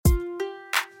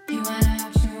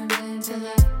into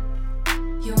the,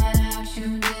 you are now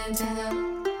tuned into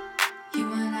the, you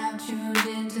are now tuned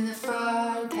into the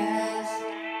broadcast.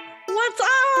 What's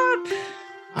up?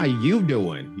 How you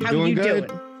doing? How doing you good?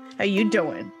 doing? How you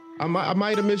doing? I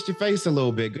might have missed your face a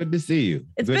little bit. Good to see you.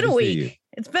 It's Good been a to see week. you.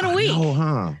 It's been a week. Oh,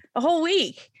 huh? A whole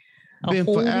week. Been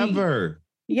forever.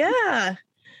 Yeah.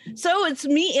 So it's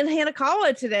me and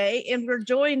Hanakawa today, and we're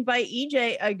joined by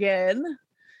EJ again.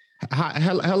 Hi,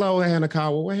 hello,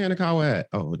 Hanakawa. Where Hanakawa at?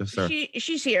 Oh, that's her.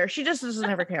 She's here. She just doesn't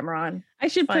have her camera on. I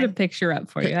should put a picture up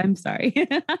for you. I'm sorry.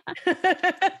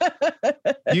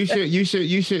 You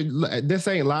should. This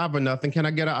ain't live or nothing. Can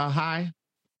I get a hi?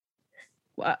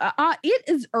 It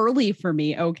is early for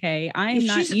me. Okay, I'm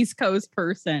not East Coast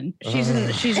person. She's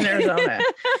in Arizona.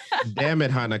 Damn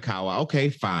it, Hanakawa. Okay,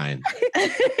 fine.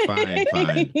 fine.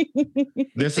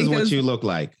 This is what you look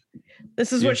like.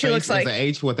 This is what she looks like. It's an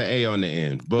H with an A on the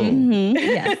end. Boom. Mm-hmm.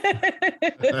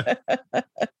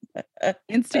 Yes.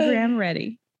 Instagram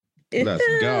ready. Let's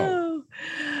go.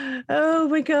 Oh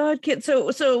my God, kid.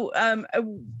 So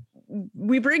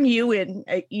we bring you in,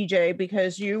 EJ,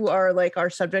 because you are like our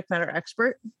subject matter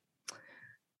expert.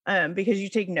 Because you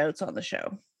take notes on the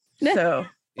show. So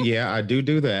yeah, I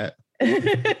do that.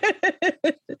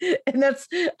 And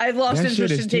I've lost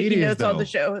interest in taking notes on the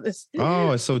show. It's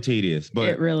so tedious, but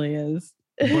it really is.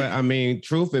 But I mean,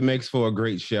 truth, it makes for a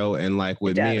great show. And like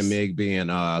with me and Mig being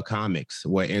comics,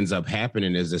 what ends up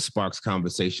happening is it sparks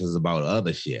conversations about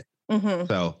other shit. Mm-hmm.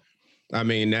 So I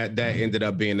mean, that ended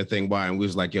up being the thing why, and we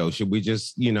was like, yo, should we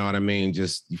just, you know what I mean,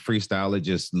 just freestyle it,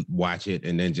 just watch it,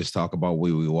 and then just talk about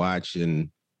what we watch. And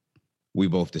we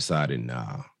both decided,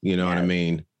 nah, you know what I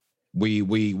mean?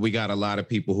 We got a lot of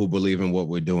people who believe in what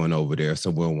we're doing over there, so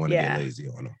we don't want to get lazy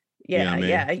on them. Yeah, you know what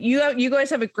I mean? You guys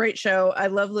have a great show. I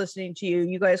love listening to you.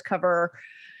 You guys cover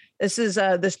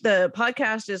the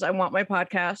podcast is I Want My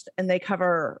Podcast, and they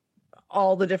cover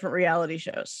all the different reality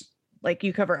shows. Like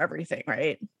you cover everything,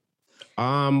 right?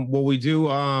 Well, we do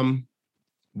Love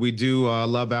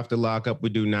After Lockup. We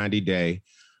do 90 Day.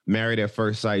 Married at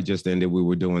First Sight just ended. We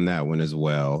were doing that one as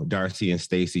well. Darcy and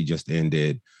Stacy just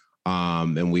ended.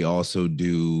 And we also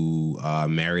do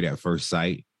Married at First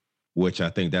Sight, which I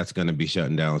think that's going to be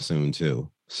shutting down soon too.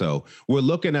 So we're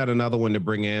looking at another one to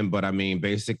bring in, but I mean,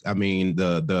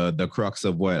 the crux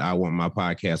of what I Want My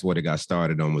Podcast, what it got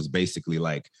started on was basically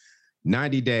like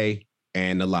 90 Day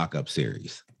and the Lockup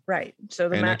series. Right. So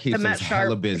the Matt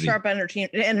Sharp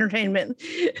entertainment.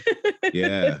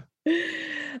 Yeah.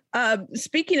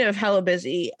 Speaking of hella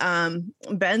busy,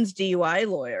 Ben's DUI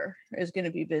lawyer is going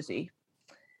to be busy.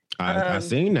 I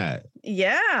seen that.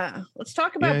 Yeah. Let's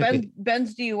talk about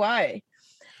Ben's DUI.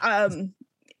 For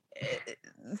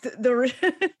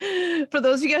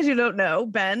those of you guys who don't know,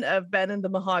 Ben of Ben and the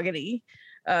Mahogany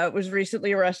was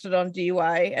recently arrested on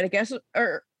DUI, and I guess,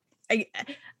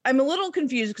 I'm a little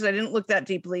confused because I didn't look that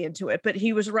deeply into it, but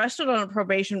he was arrested on a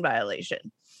probation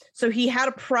violation. So he had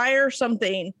a prior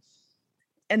something,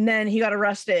 and then he got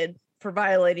arrested for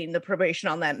violating the probation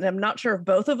on that. And I'm not sure if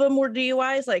both of them were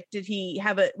DUIs. Like,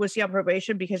 was he on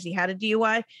probation because he had a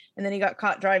DUI and then he got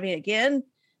caught driving again?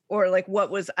 Or like,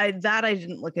 I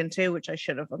didn't look into, which I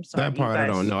should have. I'm sorry. That part I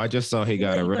don't know. I just saw he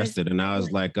got arrested and I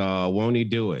was like, won't he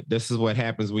do it? This is what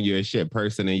happens when you're a shit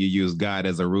person and you use God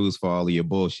as a ruse for all of your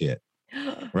bullshit.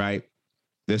 Right?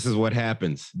 This is what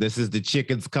happens. This is the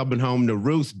chickens coming home to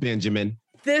roost, Benjamin.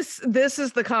 This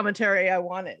is the commentary I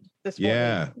wanted this morning.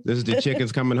 Yeah, this is the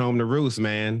chickens coming home to roost,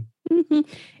 man.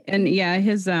 And yeah,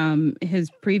 his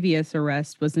previous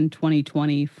arrest was in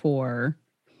 2020 for,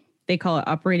 they call it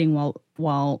operating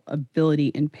while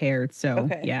ability impaired. So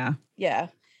yeah.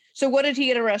 So what did he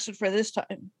get arrested for this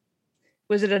time?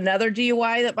 Was it another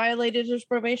DUI that violated his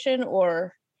probation,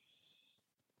 or?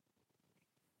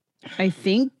 I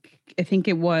think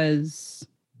it was.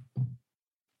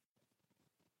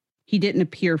 He didn't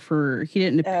appear for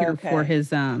his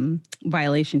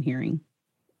violation hearing.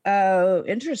 Oh,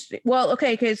 interesting. Well,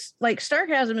 okay, because like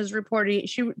Starcasm is reporting,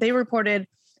 they reported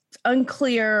it's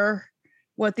unclear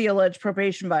what the alleged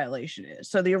probation violation is.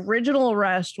 So the original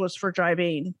arrest was for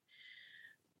driving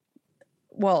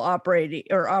while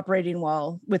operating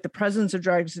while with the presence of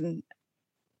drugs and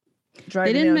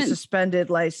driving on a suspended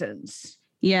license.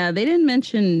 Yeah, they didn't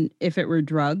mention if it were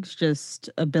drugs, just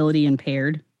ability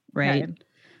impaired, right? Okay.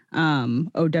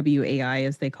 OWAI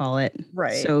as they call it.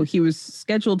 Right. So he was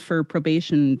scheduled for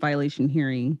probation violation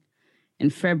hearing in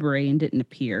February and didn't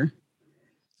appear.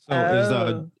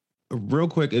 So real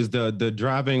quick, is the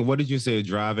driving, what did you say,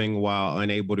 driving while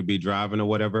unable to be driving or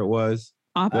whatever it was?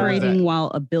 Operating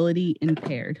while ability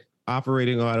impaired.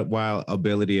 Operating while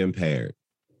ability impaired.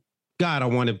 God, I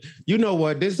want to, you know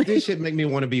what? This shit make me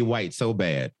want to be white so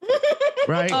bad.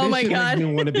 Right? Oh this my shit God. makes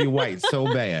me want to be white so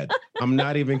bad. I'm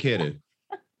not even kidding.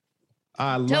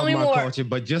 I love my culture,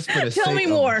 but just for the sake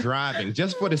of driving,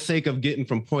 just for the sake of getting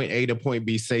from point A to point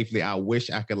B safely, I wish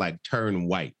I could like turn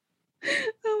white.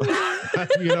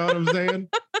 You know what I'm saying?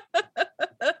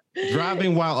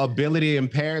 Driving while ability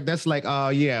impaired, that's like, oh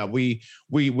yeah, we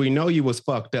know you was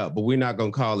fucked up, but we're not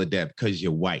gonna call it that because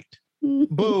you're white.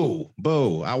 Boo,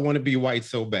 boo. I want to be white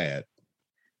so bad.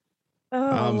 Oh,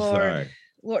 I'm Lord. sorry.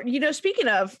 Lord, you know, speaking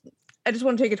of, I just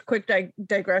want to take a quick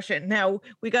digression. Now,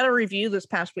 we got a review this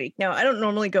past week. Now, I don't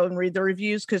normally go and read the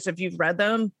reviews because if you've read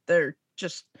them, they're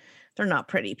not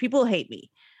pretty. People hate me.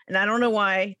 And I don't know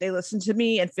why they listen to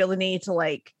me and feel the need to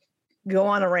like go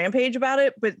on a rampage about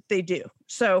it, but they do.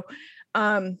 So,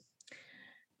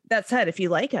 that said, if you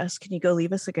like us, can you go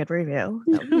leave us a good review?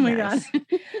 Oh my God.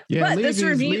 Yeah,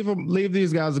 leave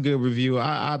these guys a good review.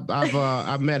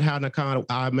 I've met Hannah Khan.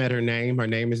 I met her name. Her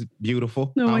name is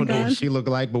beautiful. Oh I my don't know God. what she look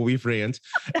like, but we friends.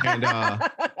 And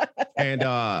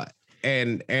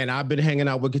and I've been hanging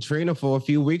out with Katrina for a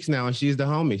few weeks now, and she's the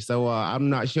homie. So I'm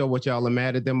not sure what y'all are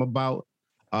mad at them about.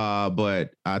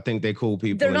 But I think they're cool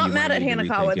people. They're not mad at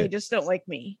Hanakawa. They just don't like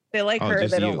me. They like her.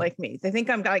 They don't like me. They think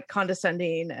I'm like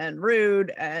condescending and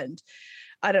rude and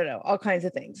I don't know, all kinds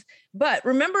of things. But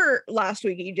remember last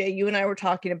week, EJ, you and I were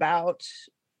talking about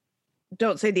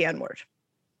don't say the N-word.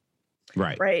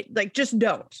 Right. Right. Like just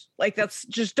don't. Like that's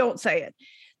just don't say it.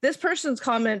 This person's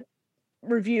comment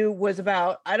review was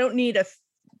about I don't need a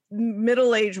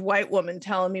middle-aged white woman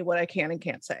telling me what I can and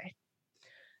can't say.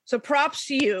 So props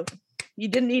to you. You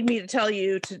didn't need me to tell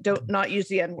you to not use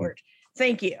the N-word.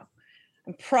 Thank you.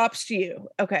 And props to you.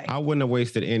 Okay. I wouldn't have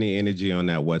wasted any energy on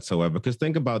that whatsoever. Because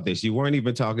think about this. You weren't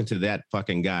even talking to that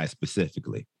fucking guy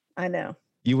specifically. I know.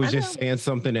 You were just saying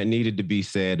something that needed to be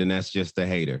said, and that's just a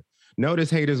hater. Notice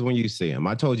haters when you see them.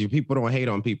 I told you, people don't hate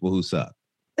on people who suck.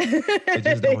 It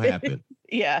just don't happen.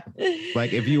 Yeah.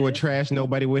 Like if you were trash,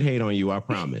 nobody would hate on you. I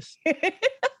promise.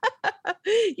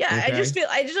 Yeah. Okay?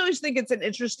 I just always think it's an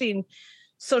interesting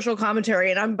social commentary,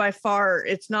 and I'm by far,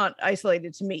 it's not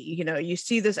isolated to me. You know, you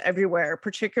see this everywhere,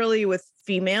 particularly with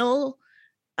female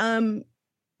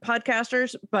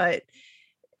podcasters, but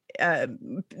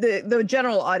the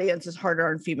general audience is harder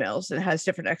on females and has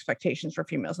different expectations for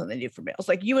females than they do for males.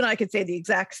 Like you and I could say the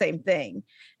exact same thing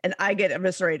and I get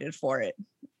eviscerated for it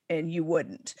and you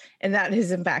wouldn't. And that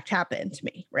has in fact happened to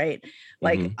me, right?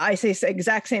 Like I say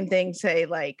exact same thing, say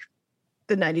like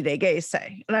the 90 Day Gays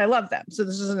say, and I love them. So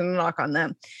this isn't a knock on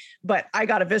them, but I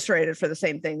got eviscerated for the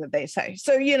same thing that they say.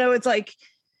 So, you know, it's like,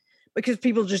 because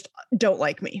people just don't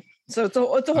like me. So it's a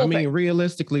whole thing. I mean,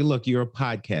 realistically, look, you're a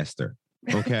podcaster.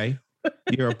 Okay.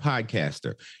 You're a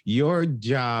podcaster. Your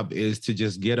job is to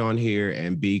just get on here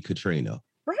and be Katrina.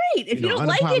 Right. If you don't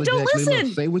like it, don't listen.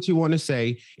 Look, say what you want to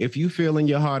say. If you feel in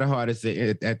your heart of hearts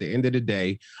at the end of the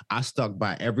day, I stuck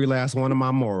by every last one of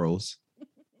my morals.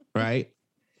 Right.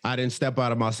 I didn't step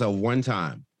out of myself one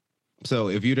time. So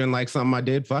if you didn't like something I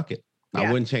did, fuck it. Yeah.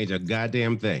 I wouldn't change a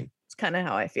goddamn thing. It's kind of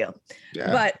how I feel.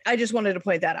 Yeah. But I just wanted to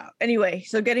point that out. Anyway,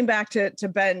 so getting back to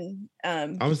Ben.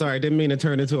 I'm sorry, I didn't mean to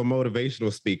turn into a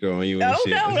motivational speaker on you. No,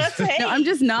 that's hey. No, I'm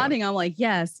just nodding. I'm like,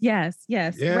 yes. Yeah,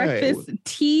 breakfast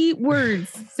T words.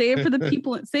 Say it for the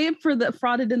people. Say it for the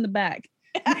frauded in the back.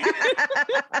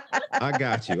 I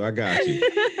got you.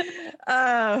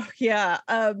 Yeah.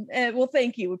 And well,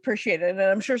 thank you. Appreciate it. And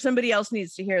I'm sure somebody else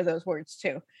needs to hear those words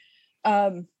too.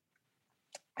 And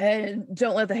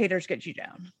don't let the haters get you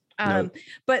down. Nope.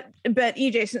 But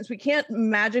EJ, since we can't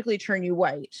magically turn you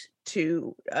white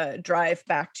to drive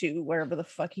back to wherever the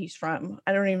fuck he's from,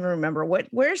 I don't even remember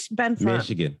where's Ben from?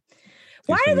 Michigan.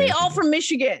 Why are they all from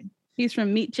Michigan? He's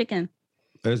from Meat Chicken.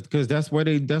 Because that's where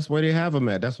they have them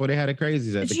at. That's where they had the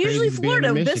crazies at. It's usually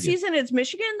Florida. This season it's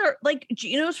Michigan. They're like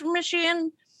Gino's from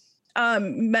Michigan.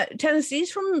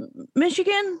 Tennessee's from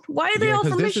Michigan. Why are they all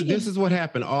from Michigan? This is what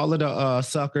happened. All of the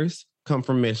suckers come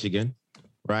from Michigan,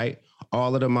 right?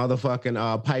 All of the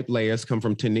motherfucking pipe layers come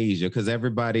from Tunisia because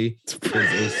everybody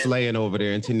is slaying over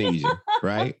there in Tunisia,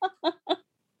 right?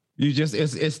 You just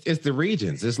it's the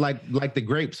regions. It's like the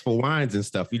grapes for wines and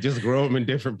stuff. You just grow them in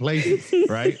different places,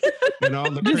 right? And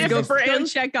all the just go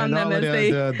check on them as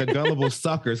the gullible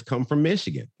suckers come from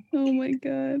Michigan. Oh my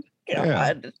God.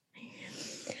 God.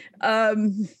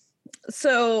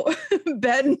 So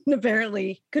Ben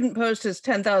apparently couldn't post his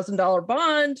 $10,000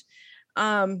 bond.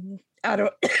 God,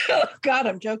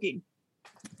 I'm joking.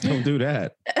 Don't do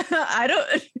that. I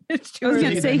don't. It's too I was early.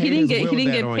 gonna say he didn't get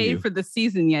paid you. for the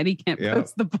season yet. He can't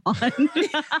post the bond.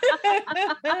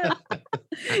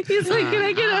 He's like, can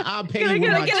I get a? I'll pay Can I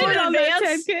you get an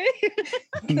advance?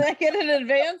 Can I get an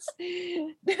advance?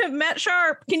 Matt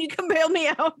Sharp, can you come bail me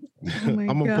out? I'm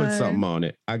gonna put something on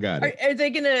it. I got it. Are they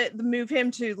gonna move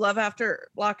him to Love After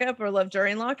Lockup or Love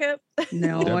During Lockup?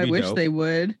 No, I wish they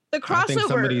would. The crossover. I think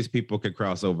some of these people could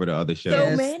cross over to other shows.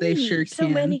 So many, they sure can. So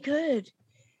many could.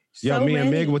 Yeah, me and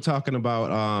Meg were talking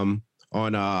about on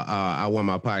one of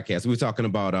my podcasts. We were talking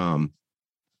about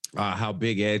how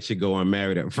Big Ed should go on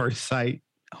Married at First Sight.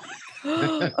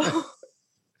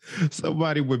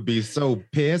 Somebody would be so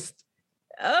pissed.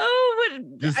 Oh,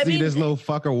 but just see this little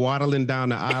fucker waddling down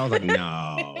the aisle. Like,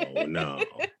 no.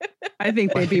 I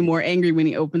think they'd be more angry when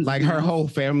he opens. Like her whole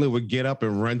family would get up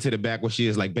and run to the back where she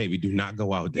is. Like, baby, do not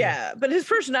go out there. Yeah, but his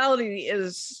personality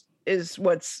is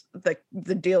what's the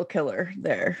deal killer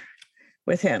there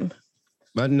with him.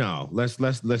 But no, let's.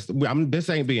 This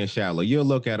ain't being shallow. You'll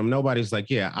look at him. Nobody's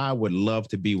like, yeah, I would love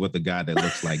to be with a guy that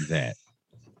looks like that.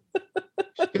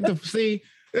 See,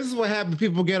 this is what happens.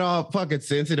 People get all fucking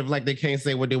sensitive, like they can't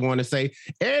say what they want to say.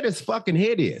 Ed is fucking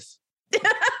hideous.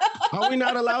 Are we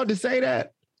not allowed to say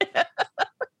that?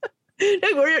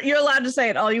 You're allowed to say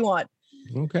it all you want.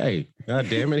 Okay. God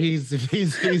damn it.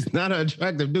 He's not an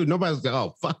attractive dude. Nobody's like,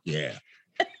 oh, fuck yeah.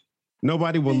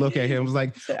 Nobody will look at him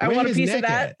like, I want a piece of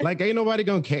that. Like, ain't nobody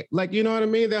gonna care. Like, you know what I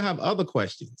mean? They'll have other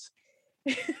questions.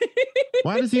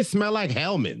 Why does he smell like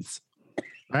Hellman's?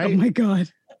 Right? Oh my God.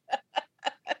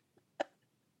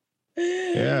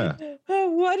 Yeah.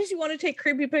 Why does he want to take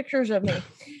creepy pictures of me?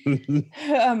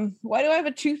 Why do I have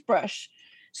a toothbrush?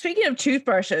 Speaking of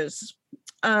toothbrushes,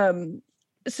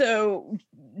 so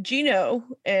Gino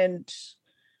and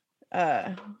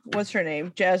what's her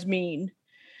name? Jasmine.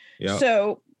 Yeah.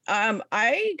 So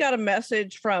I got a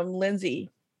message from Lindsay.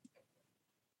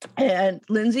 And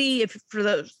Lindsay, if for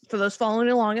those following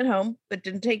along at home but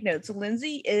didn't take notes,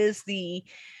 Lindsay is the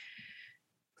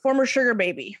former sugar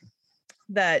baby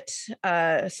that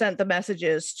sent the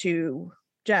messages to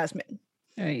Jasmine.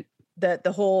 Right. That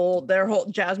their whole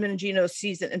Jasmine and Gino's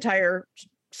entire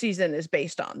season is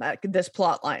based on that. This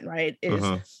plot line, right? Is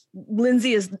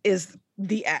Lindsay is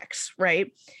the ex,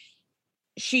 right?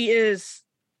 She was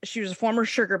a former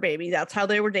sugar baby. That's how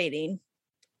they were dating.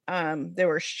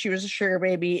 She was a sugar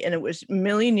baby, and it was a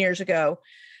million years ago.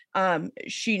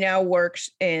 She now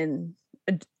works in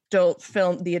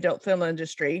the adult film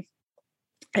industry,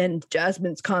 and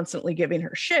Jasmine's constantly giving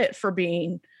her shit for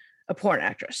being a porn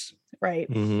actress, right?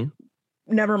 Mm-hmm.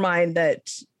 Never mind that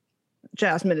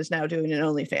Jasmine is now doing an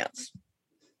OnlyFans.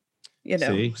 You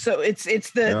know, see? So it's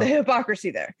the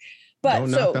hypocrisy there. But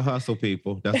don't knock the hustle,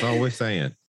 people. That's all we're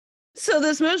saying. So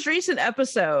this most recent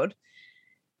episode,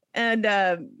 and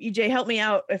EJ, help me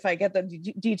out if I get the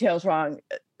details wrong.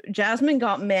 Jasmine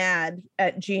got mad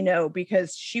at Gino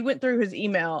because she went through his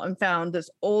email and found this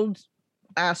old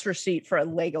ass receipt for a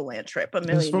Legoland trip.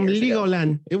 It was from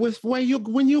Legoland. It was when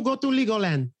you go to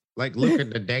Legoland. Like, look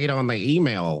at the date on the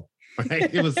email.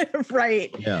 Right? It was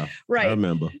right. Yeah, right. I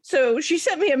remember. So she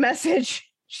sent me a message.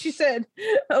 She said,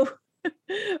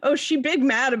 "Oh, she big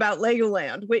mad about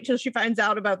Legoland. Wait till she finds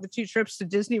out about the 2 trips to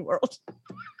Disney World."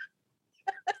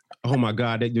 Oh my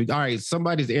God! All right,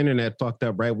 somebody's internet fucked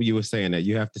up right when you were saying that.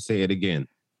 You have to say it again.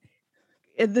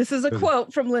 This is a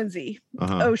quote from Lindsay.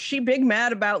 Oh, she big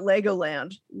mad about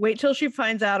Legoland. Wait till she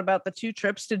finds out about the 2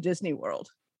 trips to Disney World.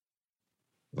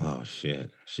 Oh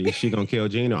shit! She gonna kill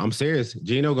Gino. I'm serious.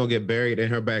 Gino gonna get buried in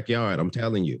her backyard. I'm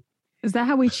telling you. Is that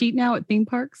how we cheat now at theme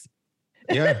parks?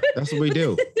 Yeah, that's what we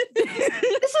do.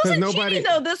 This wasn't cheating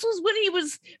though. This was when he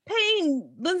was paying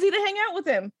Lindsay to hang out with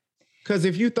him. Because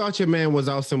if you thought your man was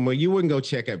out somewhere, you wouldn't go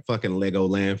check at fucking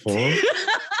Legoland for him.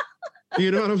 You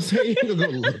know what I'm saying? You can go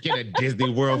look at a Disney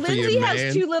World for your man. Lindsay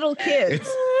has 2 little kids.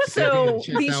 So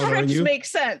these trips make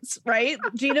sense, right?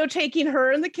 Gino taking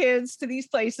her and the kids to these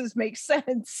places makes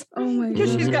sense. Oh my God.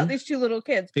 Because she's got these 2 little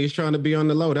kids. He's trying to be on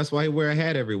the low. That's why he wear a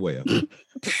hat everywhere.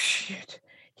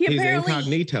 He's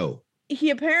incognito.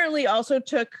 He apparently also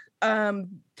took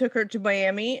her to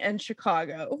Miami and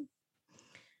Chicago.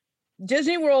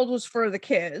 Disney World was for the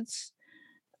kids.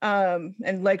 And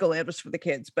Legoland was for the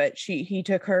kids, but he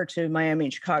took her to Miami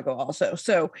and Chicago also.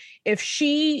 So if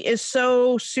she is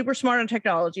so super smart on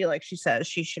technology, like she says,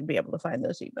 she should be able to find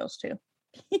those emails too.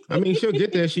 I mean, she'll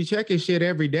get there. She checking shit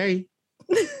every day,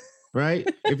 right?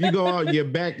 If you go out in your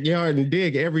backyard and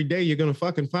dig every day, you're going to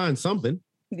fucking find something.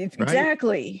 Right?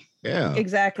 Exactly. Yeah.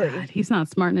 Exactly. God, he's not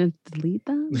smart enough to delete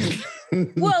them.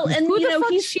 Well, and who the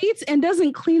fuck cheats and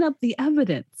doesn't clean up the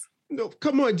evidence? No,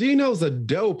 come on, Gino's a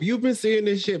dope. You've been seeing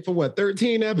this shit for what,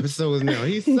 13 episodes now.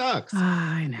 He sucks.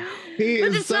 I know. He but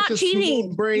is it's such not a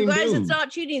cheating. brain You guys, dude. it's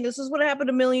not cheating. This is what happened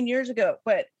a million years ago.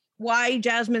 But why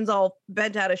Jasmine's all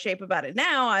bent out of shape about it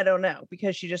now, I don't know.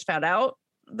 Because she just found out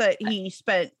that he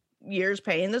spent years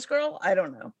paying this girl. I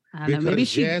don't know. Because maybe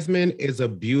Jasmine is a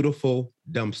beautiful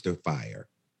dumpster fire.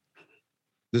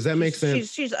 Does that make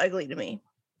sense? She's ugly to me.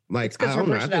 Like, I don't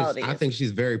know. I think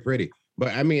she's very pretty.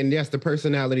 But I mean, yes, the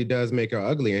personality does make her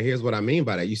ugly. And here's what I mean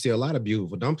by that. You see a lot of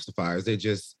beautiful dumpster fires. They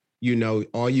just,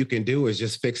 all you can do is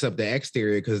just fix up the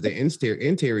exterior because the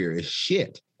interior is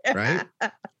shit, right?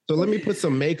 So let me put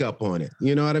some makeup on it.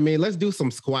 You know what I mean? Let's do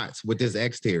some squats with this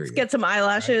exterior. Let's get some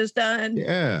eyelashes done.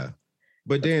 Yeah.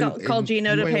 But then call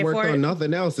Gino to pay for it. On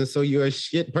nothing else. And so you're a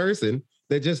shit person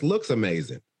that just looks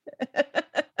amazing.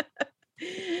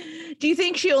 Do you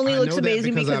think she only looks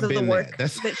amazing because of the work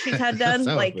that she's had done?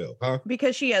 Like,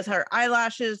 because she has her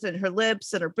eyelashes and her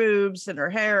lips and her boobs and her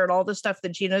hair and all the stuff that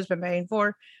Gino's been paying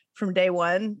for from day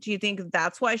one. Do you think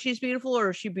that's why she's beautiful,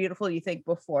 or is she beautiful, you think,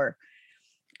 before?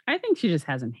 I think she just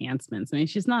has enhancements. I mean,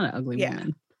 she's not an ugly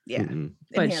woman. Yeah. Mm-hmm.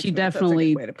 But she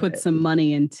definitely put some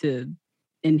money into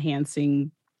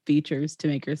enhancing features to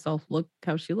make herself look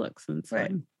how she looks. And it's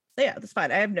fine. Yeah, that's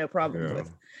fine. I have no problems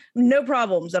with no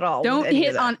problems at all. Don't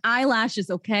hit on eyelashes,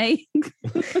 okay?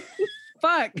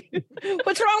 Fuck.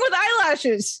 What's wrong with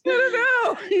eyelashes? I don't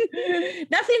know.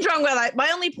 Nothing's wrong with that.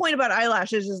 My only point about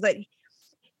eyelashes is that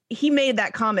he made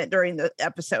that comment during the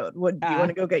episode. Would you want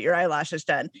to go get your eyelashes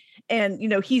done? And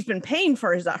he's been paying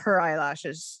for her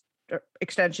eyelashes or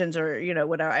extensions or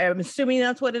whatever. I'm assuming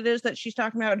that's what it is that she's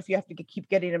talking about. If you have to keep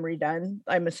getting them redone,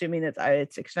 I'm assuming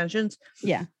it's extensions.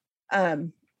 Yeah.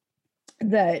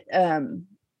 That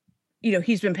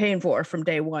he's been paying for from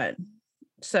day one.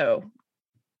 So,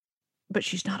 but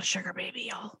she's not a sugar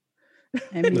baby, y'all.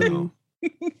 I mean, no.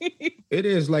 It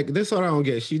is like this. What I don't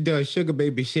get. She does sugar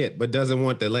baby shit, but doesn't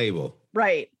want the label.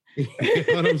 Right. You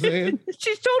know what I'm saying?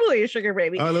 She's totally a sugar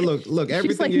baby. Oh, look.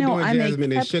 Everything like, you're doing,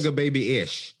 Jasmine, is sugar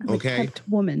baby-ish. Okay. I'm a kept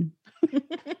woman.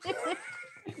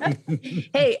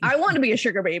 Hey, I want to be a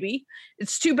sugar baby.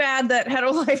 It's too bad that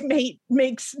hetero life mate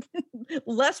makes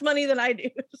less money than I do.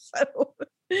 So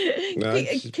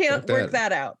can't work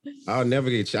that out. I'll never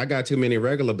get you. I got too many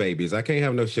regular babies. I can't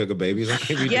have no sugar babies. I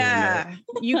can't be doing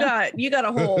that. you got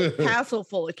a whole castle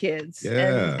full of kids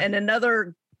and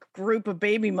another group of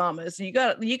baby mamas. You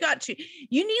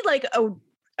need like a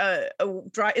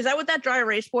dry, is that what that dry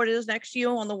erase board is next to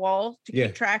you on the wall to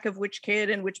keep track of which kid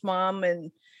and which mom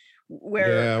and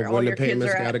where all when your the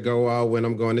payments got to go out when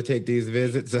I'm going to take these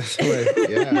visits. That's what,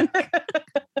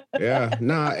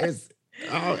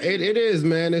 it is,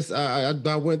 man. It's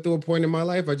I went through a point in my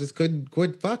life I just couldn't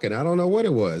quit fucking. I don't know what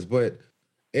it was, but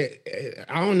I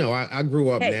don't know. I grew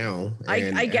up now,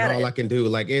 and I get all I can do.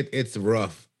 Like it's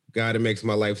rough. God, it makes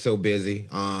my life so busy.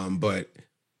 But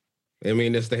I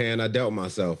mean, it's the hand I dealt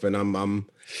myself, and I'm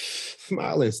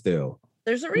smiling still.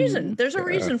 There's a reason. There's a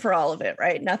reason for all of it,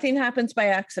 right? Nothing happens by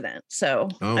accident. So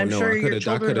I'm sure your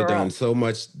children I could have done so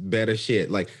much better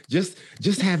shit. Like just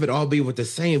have it all be with the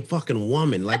same fucking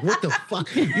woman. Like what the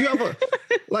fuck? You ever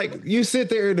you sit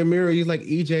there in the mirror, you're like,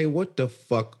 EJ, what the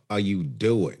fuck are you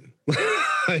doing?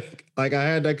 like I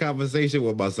had that conversation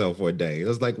with myself one day. It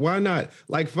was like, why not?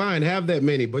 Like, fine, have that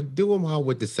many, but do them all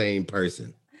with the same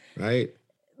person, right?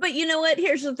 But you know what?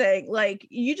 Here's the thing. Like,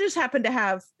 you just happen to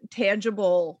have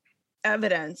tangible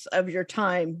evidence of your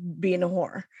time being a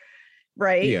whore,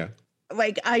 right? Yeah.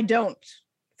 Like, I don't,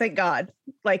 thank God.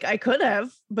 Like, I could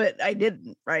have, but I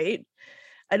didn't, right?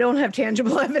 I don't have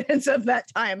tangible evidence of that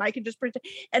time. I can just pretend.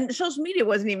 And social media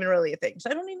wasn't even really a thing.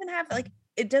 So I don't even have,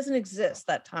 it doesn't exist,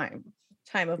 that time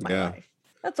of my life.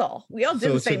 That's all. We all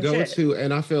did the same shit.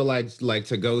 And I feel like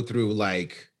to go through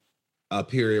like a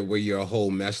period where you're a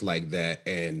whole mess like that,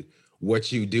 and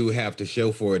what you do have to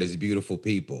show for it is beautiful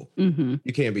people. Mm-hmm.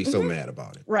 You can't be so mad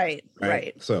about it. Right.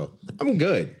 So I'm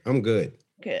good.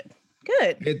 Good.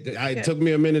 It took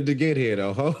me a minute to get here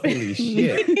though. Holy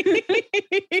shit.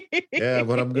 Yeah,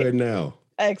 but I'm good now.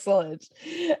 Excellent.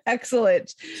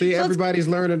 See, everybody's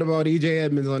learning about EJ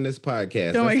Edmonds on this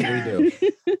podcast.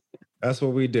 That's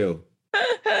what we do.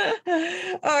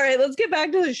 All right, let's get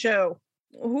back to the show.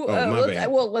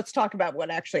 Let's talk about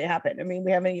what actually happened. I mean,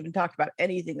 we haven't even talked about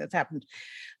anything that's happened.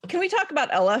 Can we talk about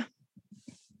Ella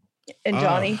and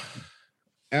Johnny?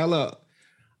 Ella,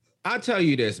 I'll tell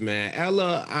you this, man.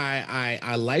 Ella,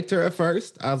 I liked her at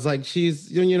first. I was like,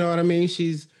 she's, you know what I mean?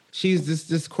 She's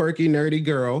this quirky, nerdy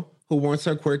girl who wants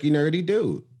her quirky, nerdy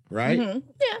dude, right? Mm-hmm.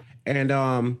 Yeah.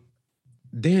 And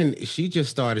then she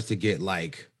just started to get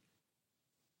like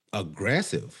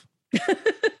aggressive.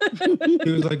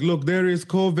 He was like, look, there is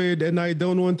COVID and I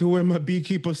don't want to wear my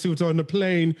beekeeper suit on the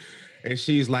plane. And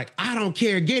she's like, I don't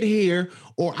care, get here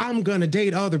or I'm going to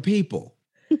date other people.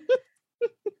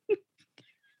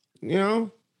 You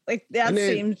know? Like that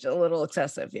seems a little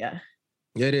excessive. Yeah.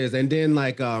 It is. And then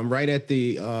like right at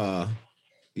the,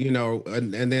 you know,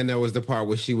 and then there was the part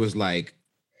where she was like,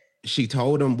 she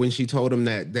told him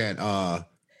that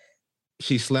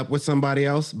she slept with somebody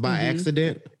else by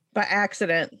accident. By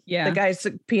accident. Yeah. The guy's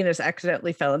penis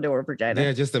accidentally fell into her vagina.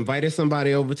 Yeah, just invited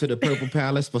somebody over to the Purple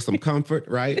Palace for some comfort,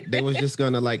 right? They was just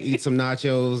gonna like eat some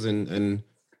nachos and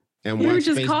we were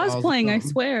just cosplaying, I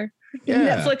swear.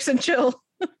 Yeah. Netflix and chill.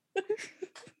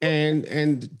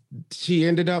 and she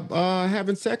ended up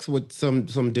having sex with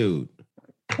some dude.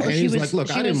 And he was like,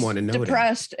 look, I didn't want to know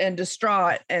depressed and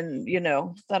distraught, and you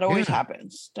know that always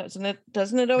happens, doesn't it?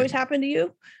 Doesn't it always happen to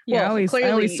you? Yeah, well,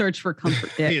 I always search for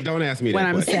comfort. Yeah, don't ask me when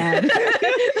that I'm sad.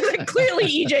 Clearly,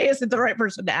 EJ isn't the right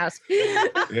person to ask.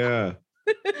 Yeah,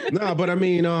 no, but I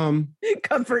mean,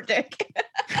 comfort dick.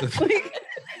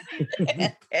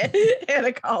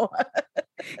 Anacala.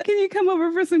 Can you come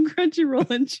over for some CrunchyRoll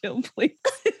and chill, please?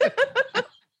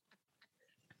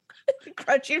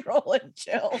 CrunchyRoll and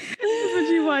chill. Would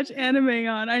you watch anime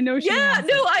on? I know.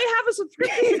 I have a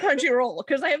subscription to CrunchyRoll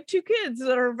because I have 2 kids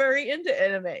that are very into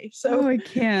anime. So I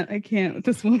can't with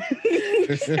this one.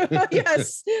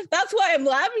 Yes, that's why I'm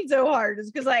laughing so hard.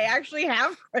 Is because I actually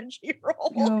have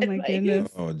CrunchyRoll. Oh my goodness.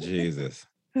 Oh Jesus.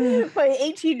 My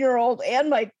 18-year-old and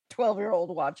my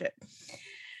 12-year-old watch it.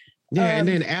 Yeah, and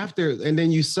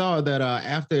then you saw that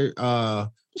after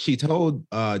she told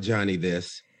Johnny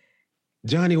this.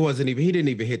 Johnny he didn't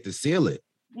even hit the ceiling.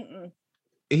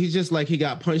 He's just like, he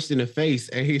got punched in the face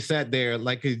and he sat there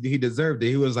like he deserved it.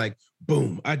 He was like,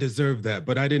 boom, I deserved that,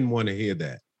 but I didn't want to hear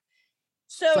that.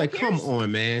 So it's like, come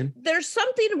on, man. There's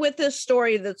something with this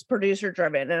story that's producer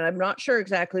driven, and I'm not sure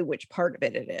exactly which part of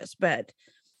it is, but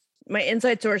my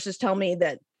inside sources tell me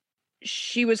that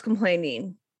she was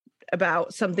complaining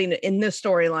about something in this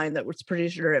storyline that was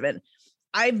producer driven.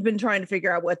 I've been trying to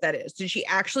figure out what that is. Did she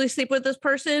actually sleep with this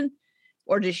person?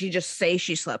 Or did she just say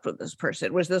she slept with this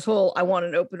person? Was this whole I want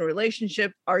an open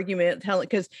relationship argument telling?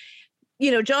 Because, you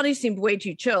know, Johnny seemed way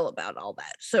too chill about all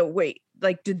that. So wait,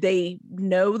 like, did they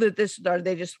know that are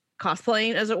they just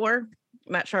cosplaying, as it were?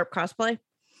 Matt Sharp cosplay?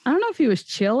 I don't know if he was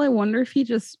chill. I wonder if he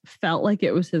just felt like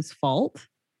it was his fault.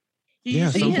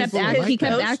 Yeah, he kept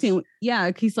acting.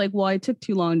 Yeah, he's like, well, I took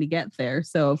too long to get there.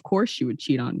 So of course she would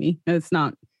cheat on me. That's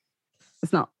not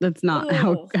how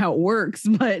it works,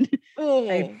 but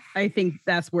I think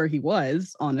that's where he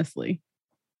was, honestly.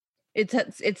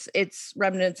 It's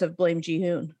remnants of Blame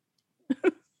Ji-hoon.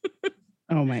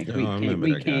 Oh my god,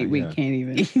 we can't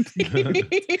even.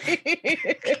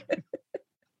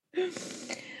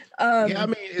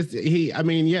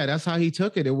 That's how he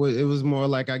took it. It was more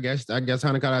like, I guess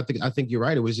Hanakata, I think you're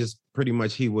right. It was just pretty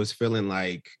much he was feeling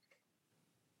like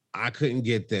I couldn't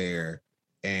get there.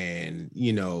 And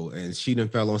you know, and she done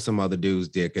fell on some other dude's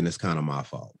dick, and it's kind of my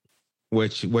fault,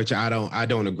 which I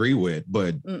don't agree with,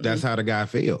 but that's how the guy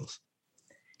feels.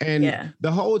 And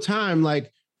the whole time,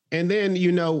 like, and then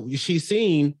you know, she's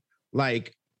seen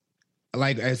like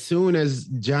as soon as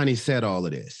Johnny said all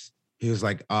of this, he was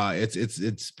like,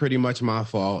 it's pretty much my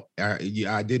fault.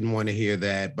 I didn't want to hear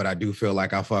that, but I do feel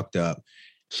like I fucked up.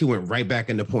 She went right back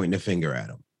into pointing the finger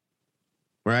at him.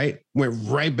 Right? Went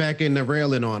right back in the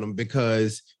railing on him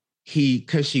because she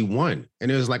won. And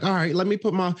it was like, all right,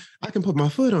 I can put my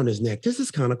foot on his neck. This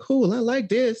is kind of cool. I like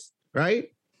this. Right?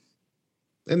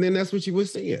 And then that's what you were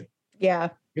seeing. Yeah.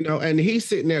 You know, and he's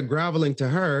sitting there groveling to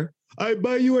her. I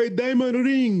buy you a diamond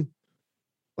ring.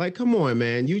 Like, come on,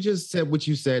 man. You just said what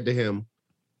you said to him.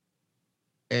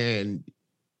 And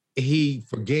he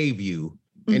forgave you.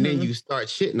 And then you start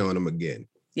shitting on him again.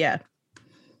 Yeah.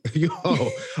 Yo,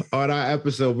 on our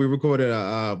episode, we recorded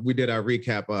we did our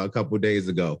recap a couple of days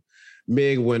ago.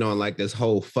 Meg went on like this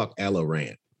whole fuck Ella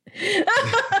rant.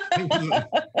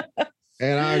 And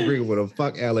I agree with him.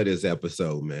 Fuck Ella this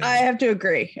episode, man. I have to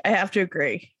agree.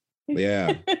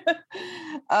 Yeah.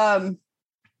 But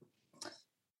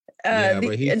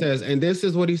he says, and this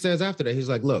is what he says after that. He's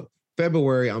like, look,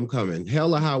 February, I'm coming.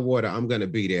 Hell or high water, I'm going to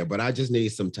be there, but I just need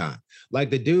some time. Like,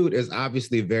 the dude is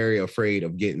obviously very afraid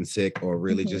of getting sick or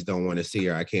really just don't want to see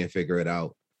her. I can't figure it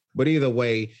out. But either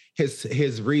way,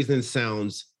 his reason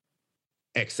sounds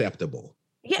acceptable.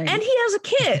 Yeah, and he has a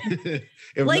kid.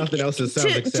 If like, nothing else, it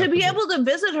sounds acceptable. To be able to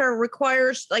visit her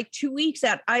requires like 2 weeks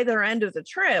at either end of the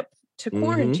trip to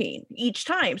quarantine each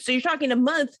time. So you're talking a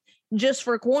month just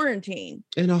for quarantine.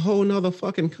 In a whole nother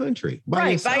fucking country.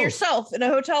 By yourself in a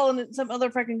hotel in some other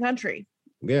fucking country.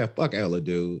 Yeah, fuck Ella,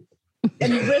 dude.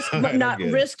 and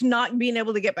risk not being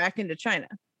able to get back into China.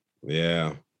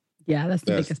 Yeah. Yeah, that's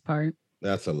the biggest part.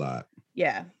 That's a lot.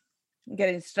 Yeah.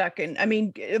 Getting stuck in, I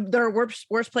mean, there are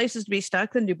worse places to be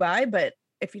stuck than Dubai, but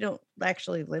if you don't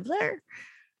actually live there,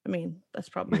 I mean, that's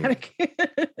problematic. Yeah.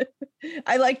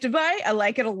 I like Dubai. I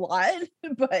like it a lot,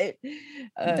 but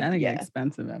I think it's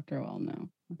expensive after a while now.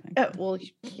 Well,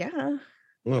 yeah.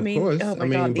 Well, of course. Oh my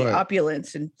God, the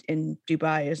opulence in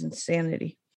Dubai is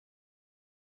insanity.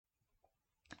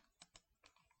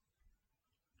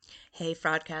 Hey,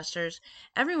 fraudcasters.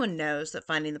 Everyone knows that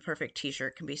finding the perfect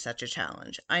t-shirt can be such a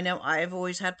challenge. I know I've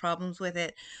always had problems with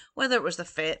it, whether it was the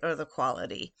fit or the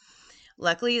quality.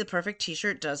 Luckily, the perfect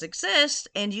t-shirt does exist,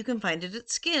 and you can find it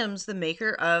at Skims, the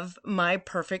maker of my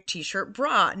perfect t-shirt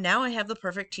bra. Now I have the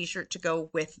perfect t-shirt to go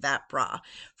with that bra.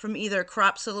 From either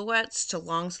crop silhouettes to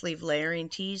long sleeve layering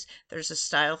tees, there's a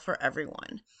style for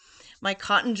everyone. My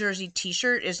cotton jersey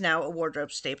t-shirt is now a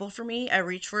wardrobe staple for me. I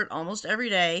reach for it almost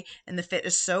every day, and the fit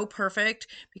is so perfect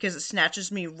because it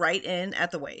snatches me right in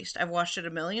at the waist. I've washed it a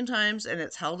million times, and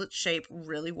it's held its shape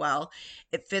really well.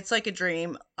 It fits like a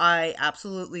dream. I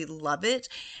absolutely love it.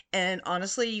 And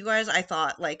honestly, you guys, I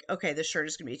thought like, okay, this shirt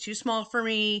is going to be too small for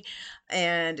me,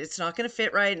 and it's not going to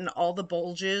fit right, and all the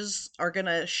bulges are going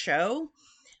to show.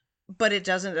 But it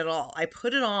doesn't at all. I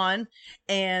put it on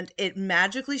and it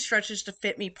magically stretches to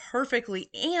fit me perfectly,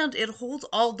 and it holds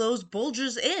all those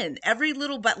bulges in. Every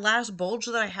little last bulge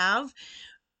that I have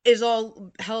is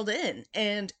all held in,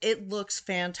 and it looks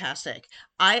fantastic.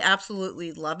 I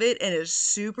absolutely love it, and it is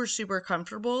super, super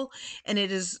comfortable, and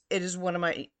it is one of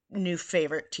my new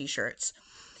favorite t-shirts.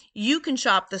 You can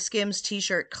shop the Skims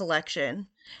t-shirt collection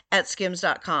at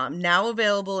skims.com, now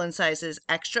available in sizes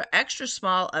extra, extra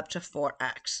small up to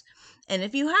 4X. And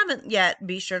if you haven't yet,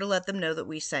 be sure to let them know that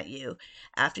we sent you.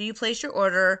 After you place your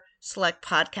order, select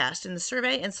podcast in the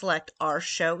survey and select our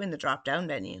show in the drop-down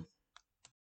menu.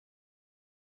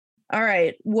 All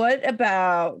right. What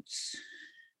about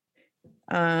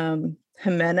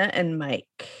Jimena and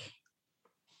Mike?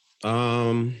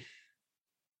 Damn,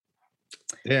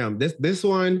 this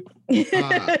one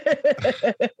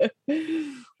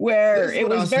where it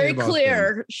was very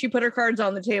clear them. She put her cards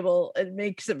on the table. It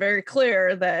makes it very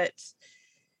clear that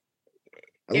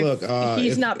if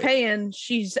he's not paying,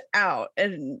 she's out,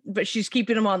 but she's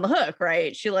keeping him on the hook,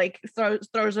 right? She like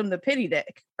throws him the pity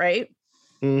dick, right?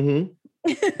 Mm-hmm.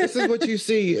 This is what you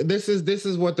see. This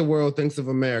is what the world thinks of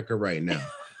America right now.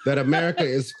 That America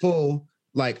is full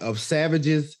like of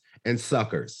savages and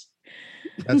suckers.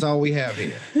 That's all we have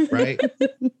here, right?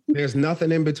 There's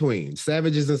nothing in between.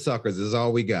 Savages and suckers is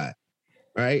all we got,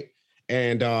 right?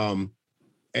 And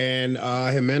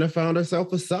Jimena found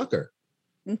herself a sucker,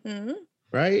 mm-hmm.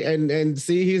 right? And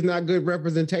see, he's not good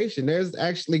representation. There's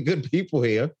actually good people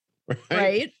here,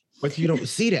 right? But you don't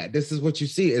see that. This is what you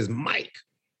see is Mike.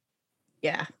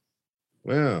 Yeah.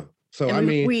 Yeah. So and I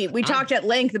mean, we talked at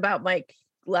length about Mike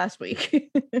last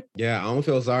week. Yeah, I don't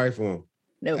feel sorry for him.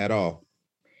 Nope. At all.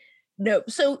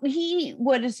 Nope. So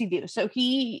what does he do? So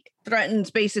he threatens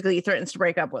to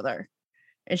break up with her.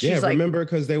 And she's like, remember,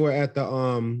 because they were at the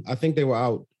I think they were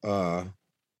out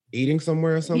eating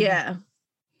somewhere or something. Yeah.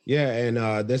 Yeah,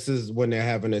 and this is when they're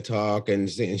having a talk, and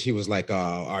she was like,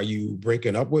 "Are you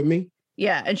breaking up with me?"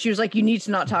 Yeah, and she was like, "You need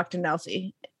to not talk to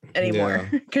Nelsie anymore,"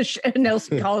 because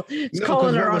Nelsie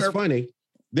calling her on her. Funny.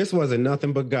 This wasn't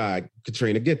nothing but God,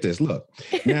 Katrina. Get this. Look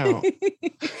now.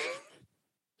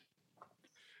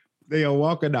 They are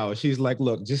walking out. She's like,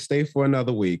 "Look, just stay for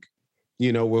another week.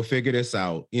 You know, we'll figure this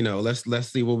out. You know, let's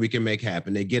see what we can make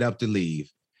happen." They get up to leave,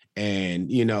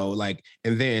 and and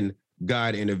then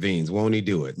God intervenes. Won't he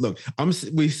do it? Look,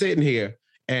 we sitting here,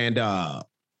 and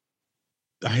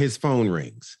his phone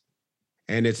rings,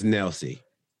 and it's Nelsie,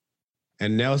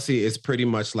 and Nelsie is pretty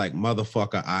much like,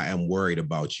 "Motherfucker, I am worried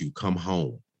about you. Come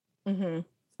home." Mm-hmm.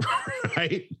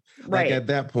 Right. Like at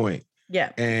that point.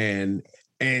 Yeah. And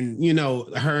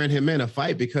her and him in a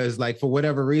fight because, like, for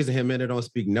whatever reason, Jimena don't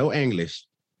speak no English,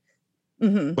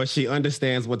 mm-hmm. but she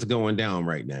understands what's going down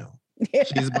right now. Yeah.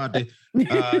 She's about to,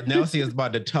 Nelsie is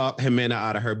about to talk Jimena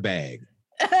out of her bag,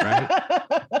 right?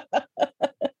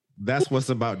 That's what's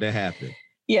about to happen.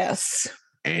 Yes.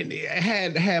 And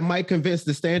had Mike convinced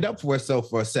to stand up for herself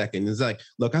for a second. It's like,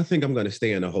 "Look, I think I'm going to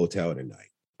stay in a hotel tonight,"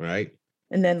 right?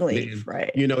 And then leave, right?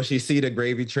 She see the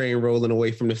gravy train rolling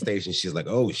away from the station. She's like,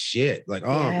 "Oh shit!" Like,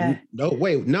 "Oh no,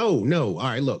 wait, no. All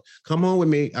right, look, come on with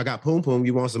me. I got poom poom.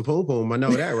 You want some poom poom? I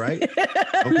know that, right?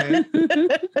 Okay,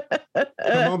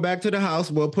 come on back to the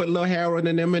house. We'll put a little heroin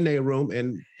in them in their room."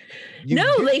 And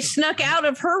they snuck out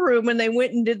of her room and they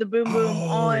went and did the boom boom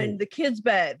on the kid's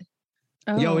bed.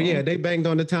 Oh. Yo, yeah, they banged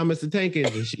on the Thomas the Tank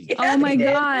Engine sheet. Yeah, oh my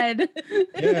God.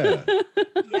 Yeah.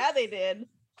 Yeah, they did.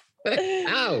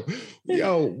 Ow.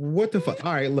 Yo, what the fuck?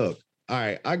 All right, look. All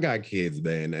right, I got kids,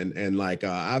 man, and like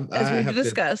as we've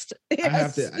discussed, I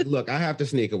have to look. I have to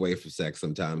sneak away from sex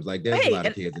sometimes. Like there's a lot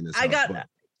of kids in this house.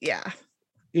 Yeah.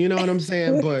 You know what I'm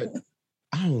saying? But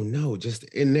I don't know, just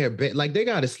in their bed, like they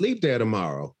got to sleep there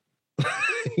tomorrow.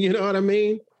 You know what I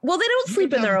mean? Well, they don't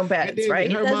sleep in their own beds,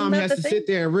 right? Her mom has to sit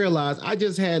there and realize I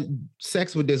just had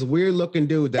sex with this weird looking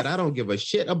dude that I don't give a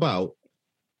shit about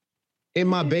in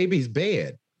my baby's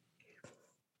bed.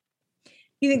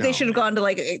 You think they should have gone to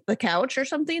like the couch or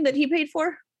something that he paid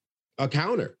for? A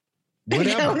counter. Whatever.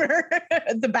 A counter.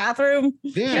 The bathroom.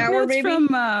 Yeah. Shower, maybe. From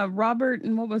Robert,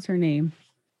 and what was her name?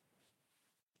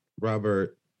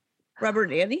 Robert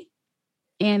and Annie?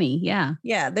 Annie, yeah.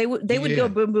 Yeah, they would go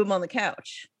boom boom on the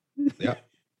couch. Yeah.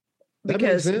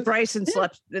 Because Bryson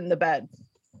slept in the bed.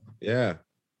 Yeah.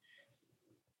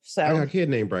 So I got a kid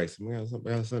named Bryson. We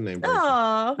got a son named Bryson.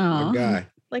 Aww. A guy.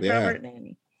 Like Robert and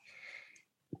Annie.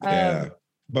 Yeah.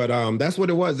 But that's what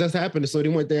it was. That's happened. So they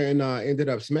went there and ended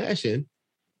up smashing.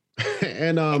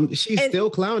 And she's still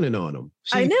clowning on him.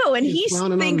 I know, and he's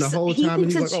clowning on him the whole time.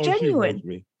 And he's it's like, genuine.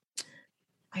 Me.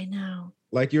 I know.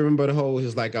 Like you remember the whole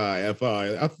is like if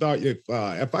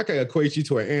I could equate you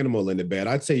to an animal in the bed,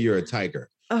 I'd say you're a tiger.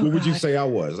 Oh, what would you say I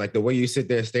was? Like the way you sit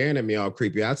there staring at me all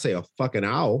creepy, I'd say a fucking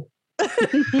owl. And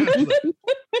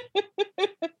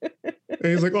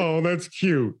he's like, oh, that's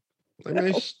cute. Like,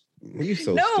 man, you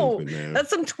so stupid, man. That's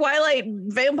some Twilight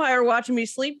vampire watching me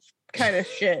sleep kind of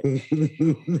shit. Do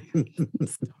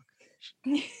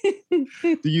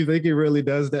you think he really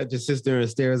does that? Just sits there and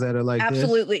stares at her like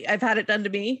Absolutely. this? I've had it done to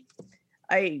me.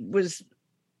 I was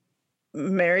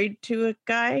married to a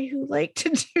guy who liked to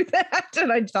do that,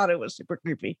 and I thought it was super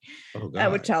creepy. Oh, God. I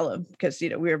would tell him because we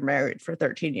were married for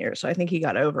 13 years, so I think he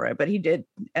got over it. But he did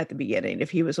at the beginning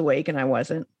if he was awake and I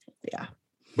wasn't. Yeah.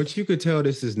 But you could tell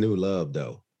this is new love,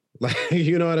 though. Like,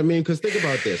 you know what I mean? Because think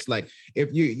about this. Like,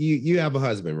 if you have a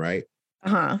husband, right?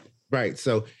 Uh-huh. Right.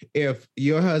 So if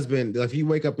your husband, if you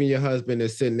wake up and your husband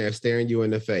is sitting there staring you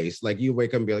in the face, like you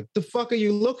wake up and be like, the fuck are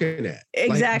you looking at?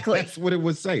 Exactly. Like, that's what it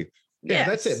would say. Yeah, yes.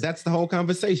 That's it. That's the whole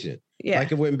conversation. Yeah.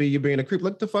 Like it wouldn't be you being a creep.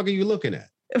 Like, the fuck are you looking at?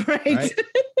 Right.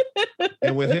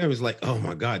 And with him, it's like, oh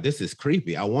my God, this is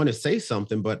creepy. I want to say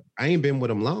something, but I ain't been with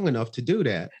him long enough to do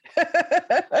that.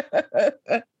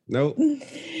 Nope.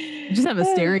 Just have a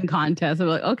staring contest. I'm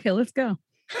like, okay, let's go.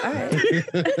 All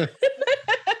right.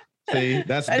 See,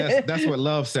 that's what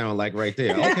love sounds like right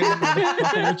there. Okay,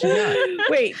 what you got?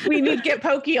 Wait, we need to get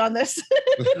Pokey on this.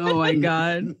 Oh my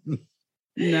God.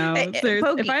 No.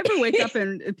 If I ever wake up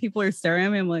and people are staring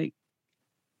at me, I'm like,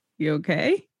 you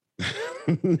okay?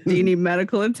 Do you need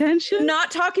medical attention?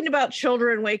 Not talking about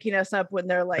children waking us up when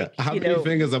they're like, how many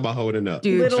fingers am I holding up?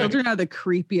 Dude, children are the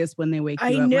creepiest when they wake you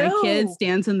up. Know. My kid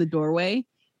stands in the doorway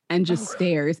and just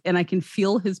stares, and I can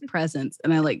feel his presence.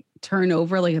 And I like turn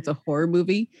over like it's a horror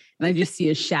movie, and I just see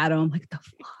a shadow. I'm like, the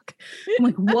fuck? I'm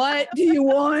like, what do you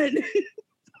want?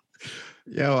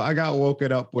 Yo, I got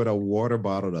woken up with a water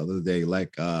bottle the other day.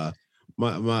 Like,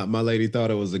 my lady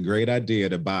thought it was a great idea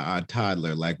to buy our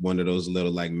toddler like one of those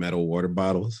little like metal water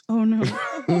bottles. Oh no!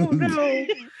 Oh no!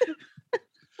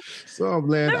 So I'm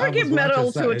glad. Never give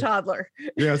metal to a toddler.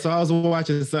 Yeah, so I was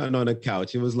watching something on the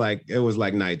couch. It was like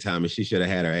nighttime, and she should have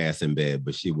had her ass in bed,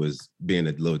 but she was being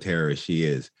a little terrorist she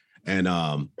is. And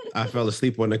I fell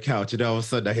asleep on the couch, and all of a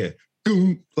sudden I hear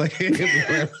boom, like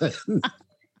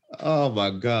oh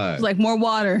my God! It's like more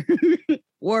water.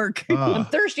 Work. I'm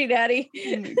thirsty, Daddy.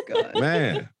 Oh my God,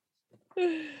 man.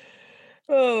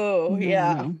 Oh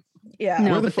yeah. No. Yeah.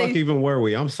 No, where the fuck even were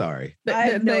we? I'm sorry. I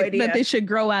have no idea. But they should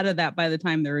grow out of that by the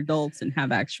time they're adults and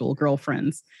have actual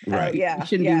girlfriends. Right. Yeah. You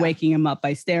shouldn't be waking them up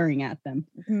by staring at them.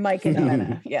 Mike and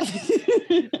Anna. Yeah.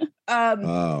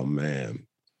 Oh man.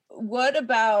 What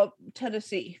about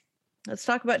Tennessee? Let's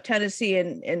talk about Tennessee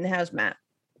and hazmat.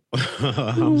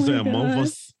 I'm saying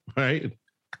Memphis, right?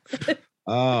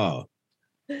 Oh.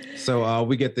 So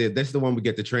we get that's the one we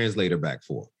get the translator back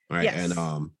for. Right. Yes.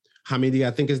 And Hamidi,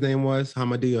 I think his name was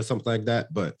Hamidi or something like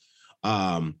that. But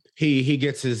he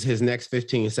gets his next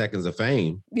 15 seconds of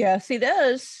fame. Yes, he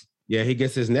does. Yeah, he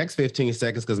gets his next 15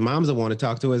 seconds because moms will want to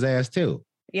talk to his ass too.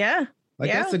 Yeah.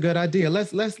 Like that's a good idea.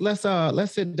 Let's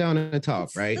sit down and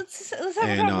talk, right? Let's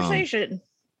have a conversation.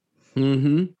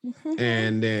 Mm-hmm.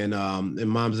 And then and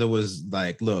Mamza was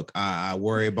like, look, I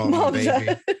worry about my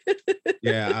baby.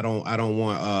 Yeah, I don't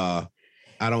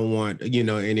want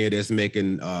any of this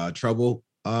making trouble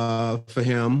for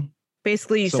him.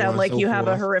 Basically, you sound like you have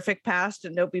a horrific past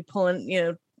and don't be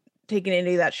taking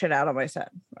any of that shit out on my son,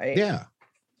 right? Yeah.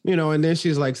 You know, and then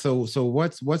she's like, so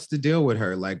what's the deal with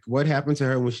her? Like, what happened to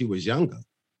her when she was younger?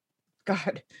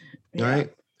 God. Yeah.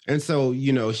 Right. And so,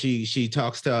 you know, she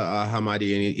talks to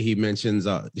Hamadi, and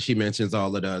she mentions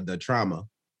all of the trauma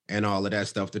and all of that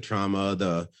stuff, the trauma,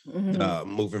 the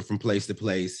moving from place to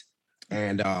place,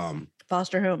 and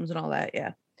foster homes and all that.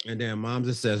 Yeah. And then mom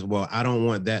just says, well, I don't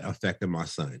want that affecting my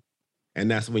son. And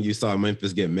that's when you saw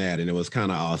Memphis get mad, and it was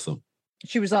kind of awesome.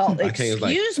 She was all,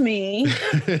 excuse me.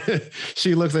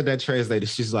 She looks at that translator.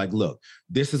 She's like, look,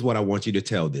 this is what I want you to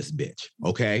tell this bitch.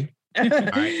 Okay. All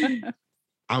right.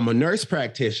 I'm a nurse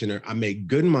practitioner. I make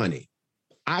good money.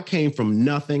 I came from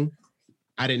nothing.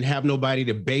 I didn't have nobody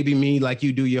to baby me like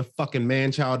you do your fucking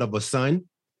man-child of a son.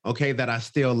 Okay. That I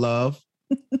still love.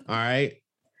 All right.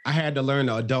 I had to learn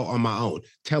to adult on my own.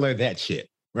 Tell her that shit.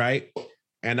 Right.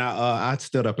 And I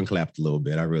stood up and clapped a little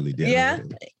bit. I really did. Yeah.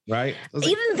 Right. You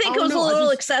didn't think it was a little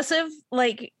excessive?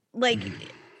 Like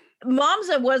Mom's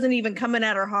wasn't even coming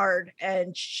at her hard,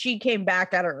 and she came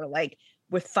back at her like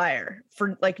with fire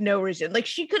for like no reason. Like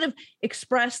she could have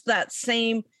expressed that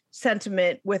same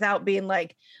sentiment without being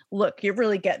like, look, you're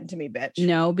really getting to me, bitch.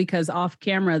 No, because off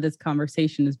camera, this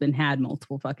conversation has been had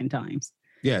multiple fucking times.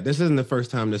 Yeah, this isn't the first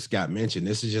time this got mentioned.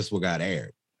 This is just what got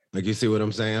aired. Like, you see what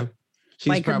I'm saying? She's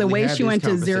like the way she went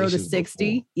to 0 to 60.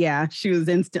 Before. Yeah, she was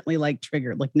instantly like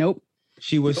triggered. Like, nope.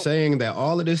 She was saying that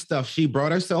all of this stuff she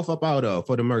brought herself up out of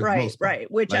for the most part.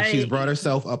 Right. Which like she's brought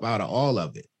herself up out of all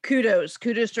of it. Kudos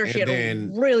to her. She had a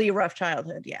really rough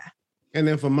childhood. Yeah. And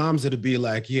then for moms to be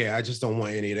like, yeah, I just don't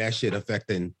want any of that shit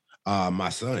affecting my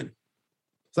son.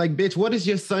 It's like, bitch, what has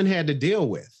your son had to deal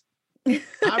with?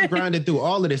 I've grinded through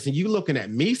all of this, and you looking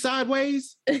at me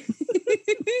sideways, right?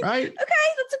 Okay,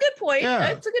 that's a good point. Yeah.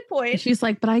 That's a good point. She's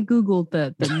like, but I googled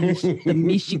the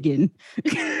Michigan.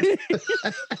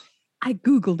 I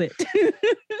googled it.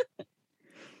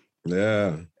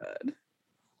 Yeah. God.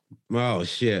 Oh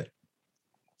shit.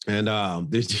 And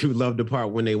did you love the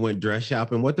part when they went dress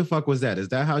shopping? What the fuck was that? Is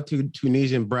that how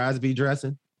Tunisian brides be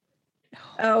dressing?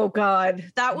 Oh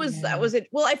God, that was it.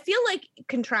 Well, I feel like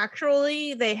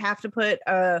contractually they have to put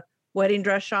a wedding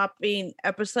dress shopping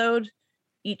episode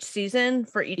each season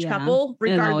for each couple,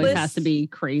 regardless. It always has to be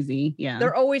crazy. Yeah,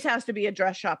 there always has to be a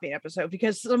dress shopping episode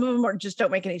because some of them just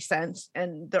don't make any sense,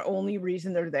 and the only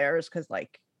reason they're there is because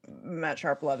like Matt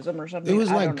Sharp loves them or something. It was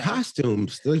like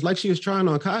costumes. It was like she was trying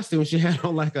on costumes. She had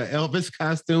on like an Elvis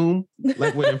costume,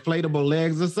 like with inflatable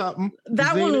legs or something.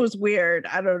 That one was weird.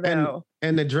 I don't know.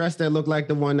 And the dress that looked like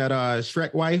the one that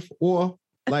Shrek wife wore,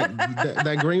 like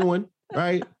that green one,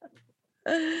 right?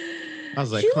 I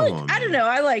was like, come on. I don't know.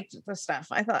 I liked the stuff.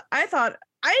 I thought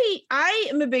I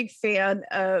am a big fan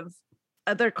of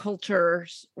other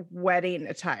cultures' wedding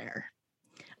attire.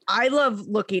 I love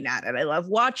looking at it. I love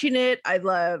watching it. I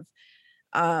love,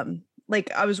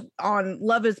 like I was on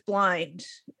Love is Blind.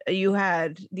 You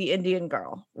had the Indian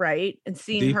girl, right? And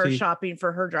seeing her shopping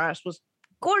for her dress was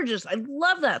gorgeous. I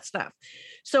love that stuff.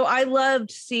 So I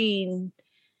loved seeing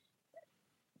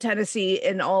Tennessee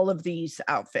in all of these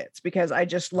outfits because I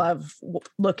just love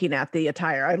looking at the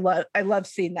attire. I love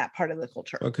seeing that part of the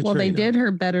culture. Well, they did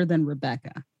her better than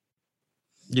Rebecca.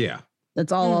 Yeah.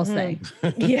 That's all I'll say.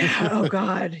 Yeah. Oh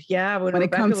God. Yeah. When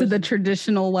it comes to the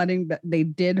traditional wedding, they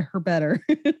did her better.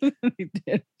 They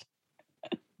did.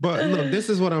 But look, this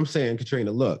is what I'm saying,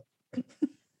 Katrina. Look,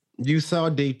 you saw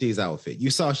Deepti's outfit. You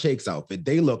saw Shake's outfit.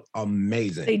 They look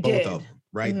amazing. They both did. of them,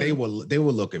 right? Mm-hmm. They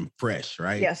were looking fresh,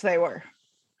 right? Yes, they were.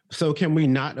 So can we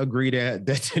not agree that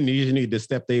Tunisia need to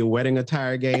step their wedding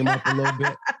attire game up a little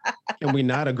bit? Can we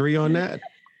not agree on that?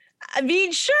 I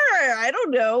mean, sure. I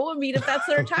don't know. I mean, if that's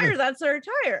their attire, that's their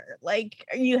attire. Like,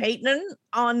 are you hating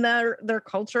on their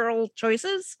cultural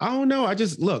choices? I don't know. I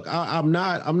just look. I'm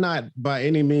not by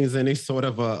any means any sort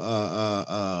of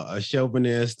a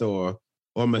chauvinist or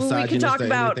misogynist. We can talk or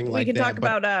about. Anything like we can that, talk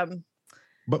about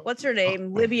but what's her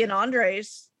name, Libby and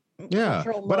Andres. Yeah,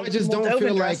 but I just don't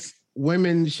feel like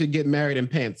women should get married in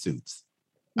pantsuits.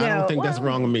 No, I don't think that's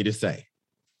wrong of me to say.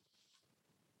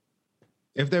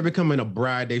 If they're becoming a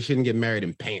bride, they shouldn't get married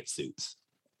in pantsuits.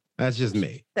 That's just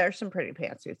me. There's some pretty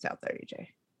pantsuits out there, EJ.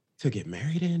 To get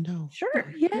married in, though?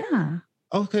 Sure. Yeah.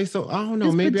 Okay, so I don't know.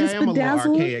 Just maybe I am a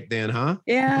little archaic then, huh?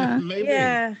 Yeah. Maybe.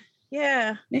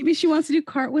 Yeah. Maybe she wants to do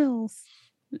cartwheels.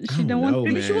 She don't want.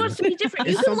 Maybe she wants to be different.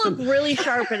 You can look really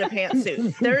sharp in a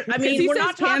pantsuit. I mean, we're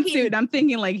not talking pantsuit. I'm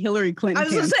thinking like Hillary Clinton. I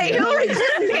was going to say Hillary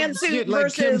Clinton pantsuit like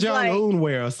versus Kim Jong-un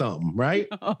wear or something, right?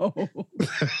 Oh.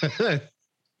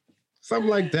 Something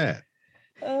like that.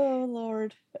 Oh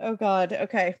Lord. Oh God.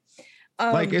 Okay.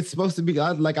 Like it's supposed to be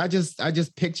like I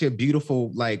just picture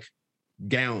beautiful like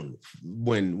gown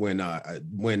when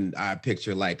I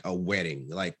picture like a wedding,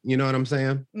 like, you know what I'm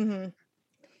saying? Mm-hmm.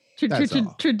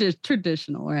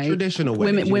 Traditional, right? Traditional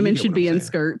women should be in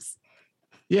skirts.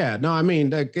 Yeah, no, I mean,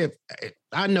 like, if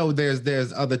I know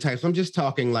there's other types. I'm just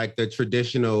talking like the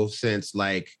traditional sense,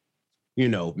 like, you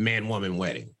know, man-woman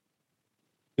wedding.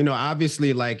 You know,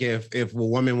 obviously, like if a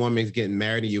woman's getting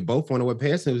married and you both want to wear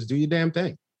pants, do your damn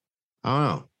thing. I don't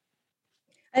know.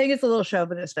 I think it's a little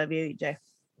chauvinist of you, EJ.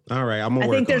 All right, I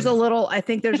think there's a little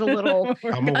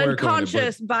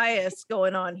unconscious bias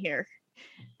going on here.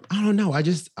 I don't know.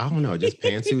 Just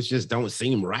pantsuits just don't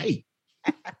seem right.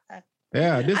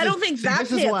 Yeah, I don't think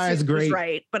this is why it's great,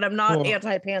 right? But I'm not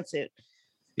anti-pantsuit.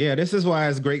 Yeah, this is why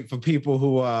it's great for people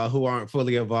who aren't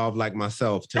fully evolved like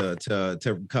myself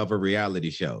to cover reality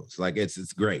shows. Like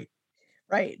it's great.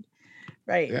 Right.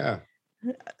 Yeah.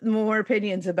 The more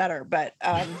opinions, the better. But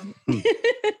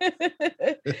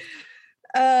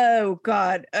oh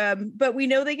God. But we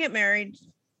know they get married,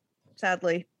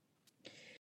 sadly.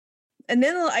 And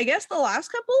then I guess the last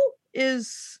couple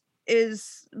is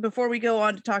before we go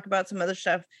on to talk about some other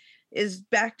stuff, is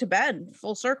back to Ben,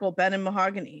 full circle, Ben and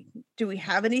Mahogany. Do we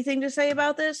have anything to say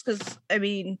about this? Because I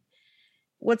mean,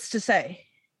 what's to say?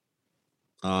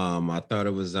 I thought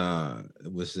it was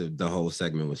the whole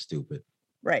segment was stupid.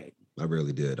 Right. I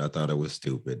really did. I thought it was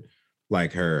stupid.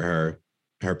 Like her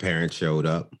parents showed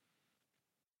up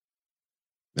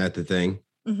at the thing.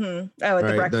 Mm-hmm. Oh, at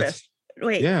the breakfast.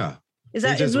 Wait. Yeah. Was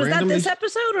that this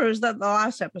episode or is that the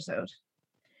last episode?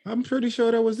 I'm pretty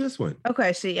sure that was this one.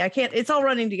 Okay, see, I can't. It's all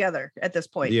running together at this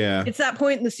point. Yeah, it's that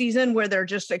point in the season where they're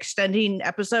just extending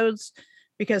episodes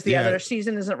because the other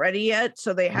season isn't ready yet.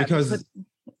 So they have to put.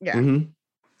 Yeah. Mm-hmm.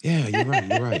 Yeah, you're right.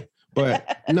 You're right.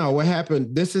 But no, what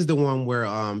happened? This is the one where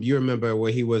you remember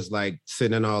where he was like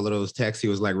sending all of those texts. He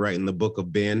was like writing the book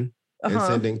of Ben and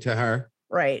sending to her.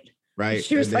 Right. Right.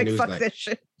 She was like, "Fuck this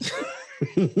shit."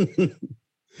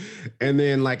 And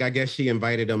then, like, I guess she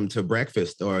invited him to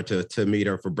breakfast or to meet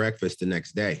her for breakfast the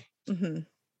next day. Mm-hmm.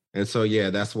 And so, yeah,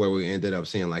 that's where we ended up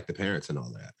seeing like the parents and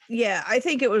all that. Yeah, I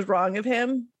think it was wrong of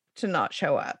him to not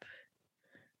show up.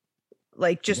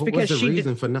 Like, just what because was the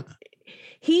reason for not.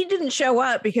 He didn't show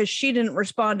up because she didn't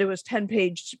respond to his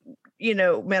 10-page,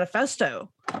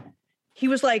 manifesto. He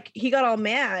was like, he got all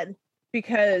mad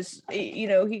because, he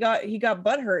got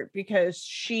butthurt because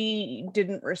she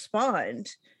didn't respond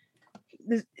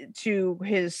to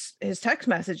his text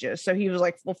messages. So he was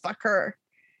like, well, fuck her.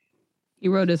 He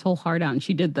wrote his whole heart out and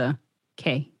she did the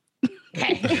K. She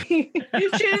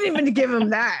didn't even give him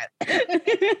that.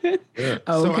 Yeah. Okay.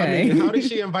 So, I mean, how did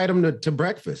she invite him to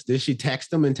breakfast? Did she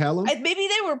text him and tell him? Maybe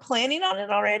they were planning on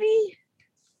it already.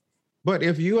 But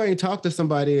if you ain't talked to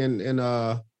somebody in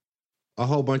a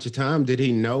whole bunch of time, did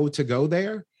he know to go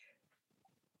there?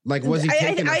 Like, was he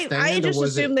taking a stand? I just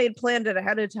assumed they'd planned it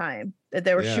ahead of time that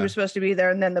she was supposed to be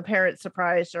there, and then the parents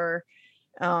surprised her,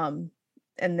 and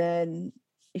then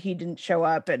he didn't show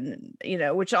up, and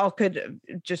which all could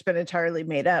have just been entirely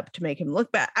made up to make him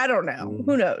look bad. I don't know.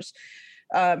 Who knows?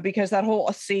 Because that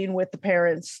whole scene with the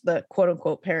parents, the quote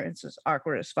unquote parents, is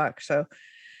awkward as fuck. So,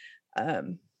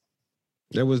 it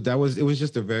was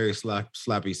just a very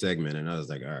sloppy segment, and I was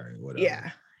like, all right,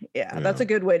 whatever. Yeah, that's a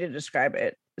good way to describe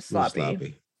it.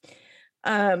 Sloppy.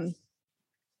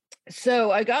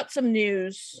 So I got some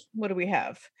news. What do we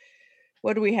have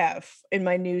in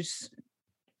my news?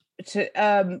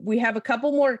 We have a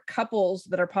couple more couples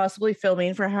that are possibly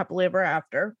filming for Happily Ever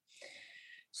After.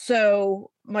 So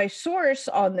my source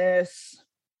on this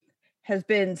has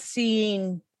been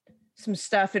seeing some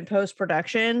stuff in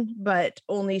post-production, but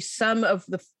only some of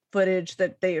the footage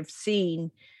that they have seen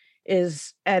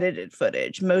is edited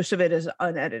footage. Most of it is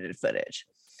unedited footage.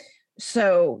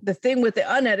 So the thing with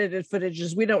the unedited footage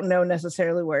is we don't know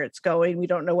necessarily where it's going. We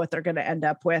don't know what they're going to end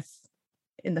up with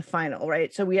in the final,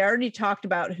 right? So we already talked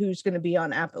about who's going to be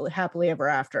on Happily Ever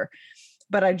After,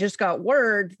 but I just got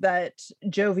word that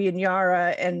Jovi and Yara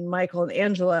and Michael and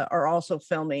Angela are also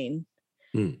filming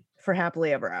for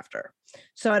Happily Ever After.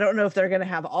 So I don't know if they're going to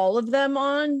have all of them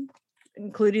on,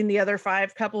 including the other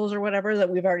 5 couples or whatever that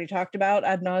we've already talked about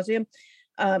ad nauseum,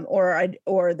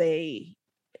 or they,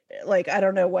 like, I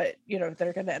don't know what, if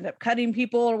they're going to end up cutting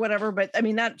people or whatever, but I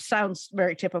mean, that sounds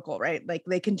very typical, right? Like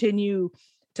they continue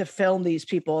to film these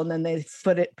people and then they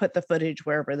put the footage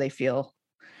wherever they feel.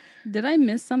 Did I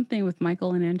miss something with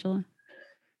Michael and Angela?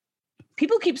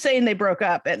 People keep saying they broke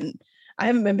up and I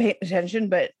haven't been paying attention,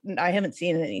 but I haven't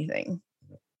seen anything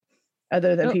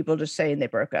other than people just saying they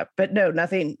broke up. But no,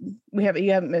 nothing. You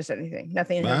haven't missed anything.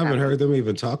 Nothing. I haven't heard them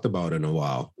even talked about in a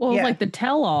while. Well, like the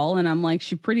tell all, and I'm like,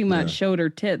 she pretty much showed her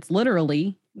tits,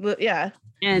 literally. Yeah.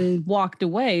 and walked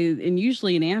away. And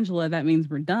usually in Angela, that means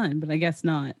we're done, but I guess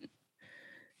not.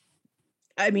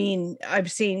 I mean,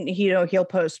 I've seen, he'll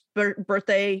post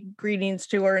birthday greetings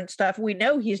to her and stuff. We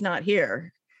know he's not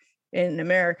here in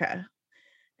America.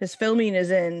 His filming is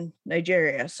in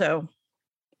Nigeria. So,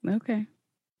 okay.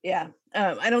 Yeah.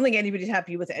 I don't think anybody's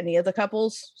happy with any of the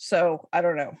couples. So I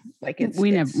don't know. Like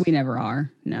we never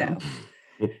are. No.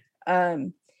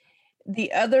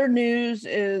 The other news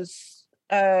is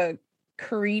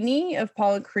Carini of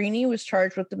Paul and Carini was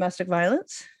charged with domestic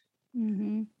violence.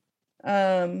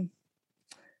 Mm-hmm.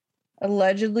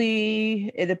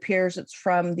 Allegedly, it appears it's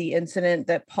from the incident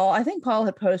that I think Paul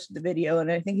had posted the video,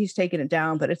 and I think he's taken it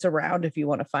down, but it's around if you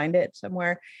want to find it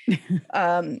somewhere.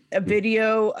 A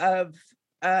video of,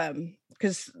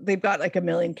 because they've got like 1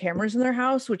 million cameras in their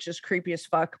house, which is creepy as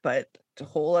fuck, but it's a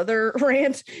whole other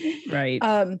rant. Right.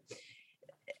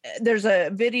 There's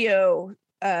a video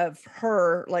of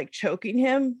her like choking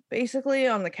him basically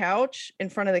on the couch in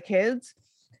front of the kids.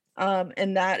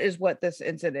 And that is what this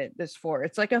incident is for.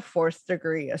 It's like a 4th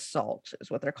degree assault is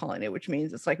what they're calling it, which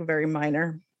means it's like very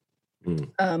minor.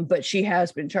 But she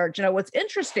has been charged. Now, what's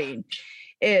interesting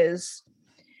is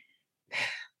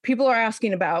people are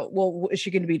asking about, well, is she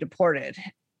going to be deported?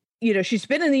 She's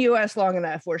been in the US long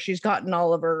enough where she's gotten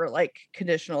all of her like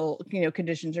conditional,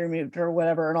 conditions removed or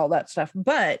whatever and all that stuff.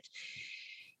 But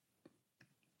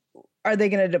are they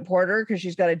going to deport her because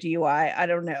she's got a DUI? I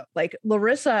don't know. Like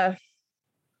Larissa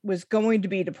was going to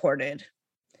be deported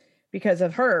because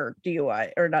of her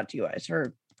DUI, or not DUIs,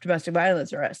 her domestic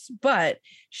violence arrests, but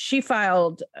she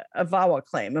filed a VAWA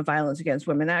claim, a Violence Against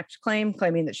Women Act claim,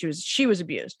 claiming that she was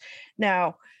abused.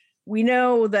 Now, we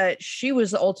know that she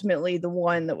was ultimately the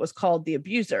one that was called the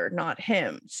abuser, not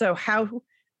him. So how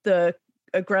the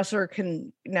aggressor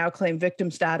can now claim victim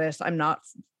status, I'm not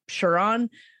sure on,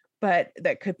 but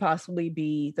that could possibly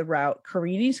be the route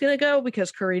Carini's going to go,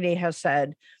 because Carini has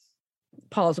said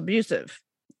Paul's abusive.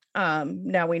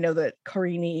 Now we know that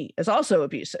Carini is also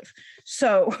abusive.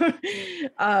 So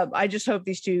I just hope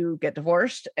these two get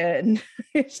divorced and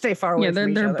stay far away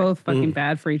from each other. They're both fucking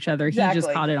bad for each other. Exactly. He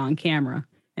just caught it on camera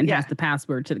and has the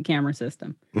password to the camera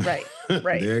system. Right.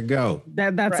 Right. There you go.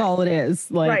 That's all it is.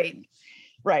 Like,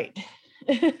 right.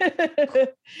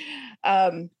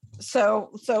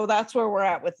 So that's where we're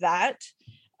at with that.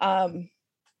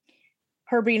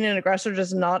 Her being an aggressor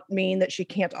does not mean that she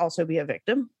can't also be a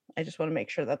victim. I just want to make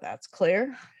sure that that's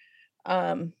clear.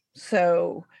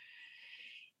 So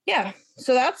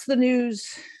that's the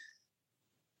news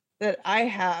that I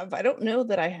have. I don't know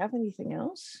that I have anything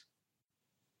else.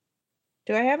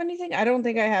 Do I have anything? I don't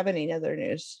think I have any other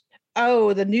news.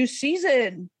 Oh, the new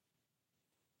season.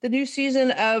 The new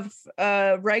season of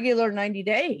regular 90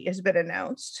 Day has been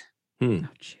announced. Oh,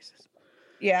 Jesus.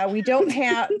 Yeah, we don't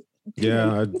have.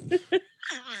 Yeah.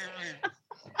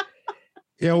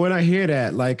 Yeah, when I hear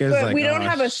that, like, it's like, we don't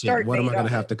have a start date. What am I going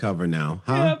to have to cover now?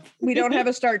 Huh? Yep. We don't have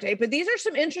a start date, but these are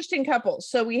some interesting couples.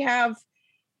 So we have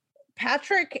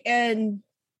Patrick and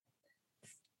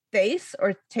Thais,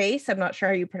 or Thais, I'm not sure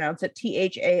how you pronounce it,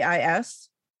 Thais.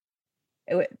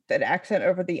 That accent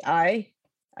over the I.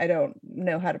 I don't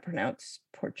know how to pronounce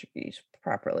Portuguese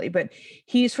properly, but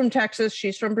he's from Texas.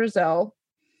 She's from Brazil.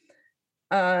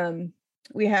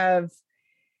 We have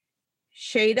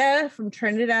Shada from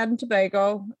Trinidad and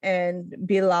Tobago and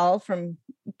Bilal from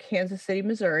Kansas City,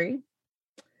 Missouri.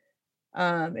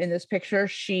 In this picture,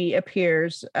 she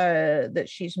appears that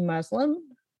she's Muslim.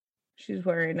 She's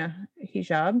wearing a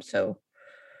hijab, so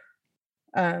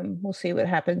we'll see what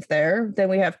happens there. Then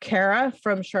we have Kara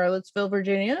from Charlottesville,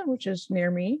 Virginia, which is near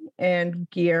me, and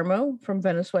Guillermo from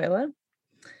Venezuela.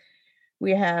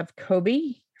 We have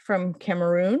Kobe from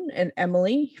Cameroon and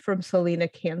Emily from Salina,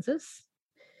 Kansas.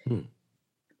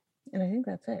 And I think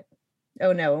that's it.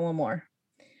 Oh no, and one more.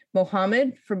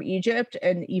 Mohammed from Egypt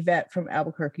and Yvette from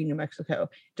Albuquerque, New Mexico.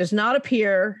 Does not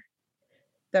appear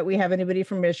that we have anybody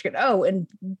from Michigan. Oh, and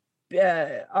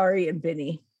Ari and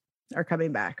Benny are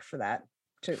coming back for that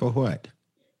too. For what?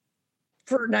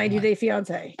 For 90 Day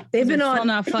Fiance. They've been still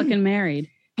not fucking married.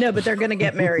 No, but they're going to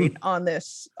get married on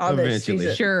this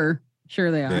season. Sure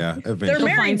they are. Yeah, eventually.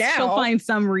 They're married now. She'll find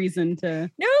some reason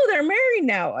to. No, they're married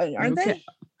now, aren't they?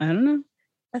 I don't know.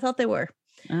 I thought they were.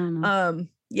 I don't know.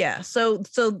 Yeah. So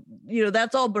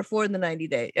that's all before the 90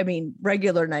 day. I mean,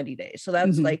 regular 90 days. So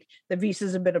that's like the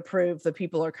visas have been approved. The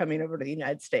people are coming over to the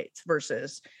United States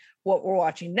versus what we're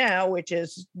watching now, which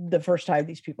is the first time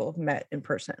these people have met in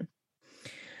person.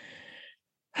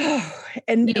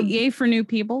 And yay for new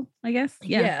people, I guess.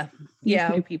 Yeah.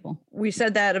 New people. We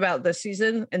said that about the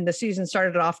season, and the season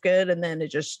started off good, and then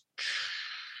it just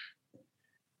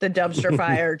the dumpster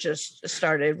fire just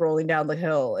started rolling down the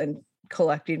hill and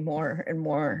collecting more and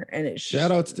more. And it's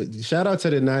shout out to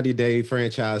the 90 Day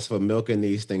franchise for milking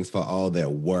these things for all their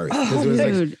worth. Oh,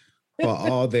 Like, for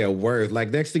all their worth. Like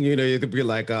next thing you know, it could be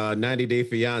like 90 Day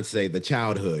Fiance, the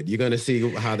childhood. You're gonna see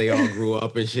how they all grew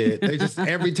up and shit. They just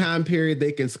every time period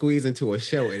they can squeeze into a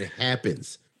show, it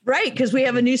happens. Right, because we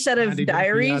have a new set of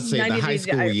diaries. 90 the high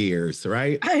school years,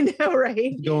 right? I know, right?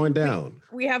 It's going down.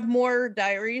 We have more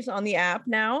diaries on the app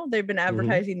now. They've been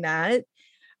advertising that.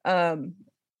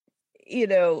 You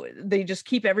know, they just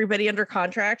keep everybody under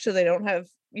contract, so they don't have,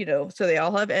 you know, so they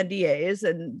all have NDAs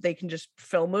and they can just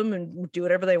film them and do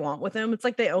whatever they want with them. It's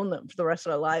like they own them for the rest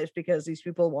of their lives because these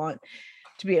people want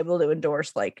to be able to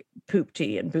endorse like Poop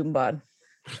Tea and Boom Bod.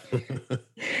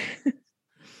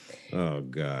 Oh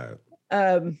God.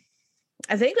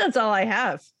 I think that's all I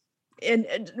have.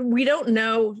 And we don't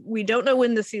know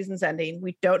when the season's ending.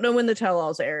 We don't know when the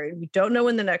tell-all's airing. We don't know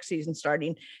when the next season's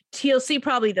starting. TLC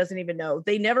probably doesn't even know.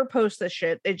 They never post this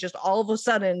shit. They just all of a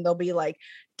sudden they'll be like,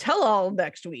 tell-all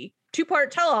next week, 2-part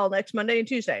tell-all next Monday and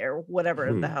Tuesday or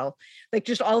whatever the hell. Like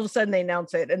just all of a sudden they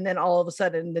announce it and then all of a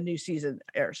sudden the new season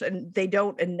airs and they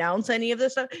don't announce any of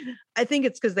this stuff. I think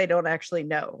it's because they don't actually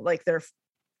know. Like they're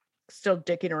still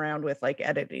dicking around with like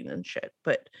editing and shit.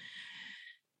 But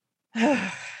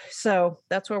so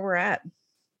that's where we're at.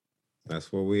 That's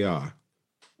where we are.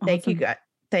 Thank you guys.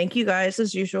 Thank you guys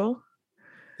as usual.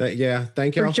 Thank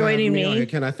you for joining me.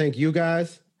 Can I thank you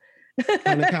guys?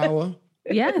 Hanakawa.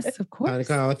 Yes, of course.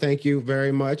 Hanakawa, thank you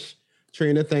very much.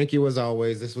 Trina, thank you as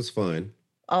always. This was fun.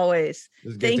 Always.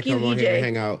 Thank you, EJ. Here and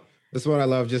hang out. That's what I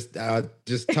love. Just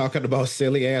talking about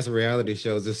silly ass reality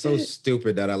shows. It's so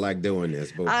stupid that I like doing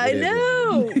this. But I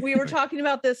know. We were talking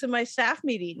about this in my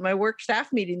work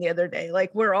staff meeting the other day.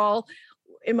 Like we're all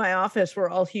in my office, we're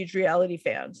all huge reality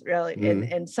fans.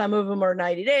 And some of them are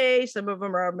 90 Day, some of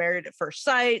them are Married at First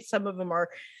Sight, some of them are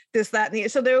this, that, and the.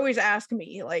 So they always ask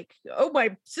me, like, oh,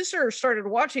 my sister started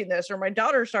watching this, or my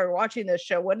daughter started watching this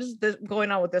show. What is this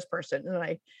going on with this person? And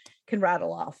I can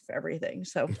rattle off everything.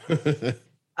 So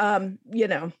you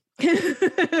know.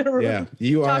 Yeah,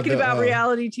 you are talking about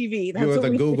reality TV. That's you are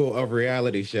the Google of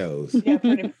reality shows. Yeah,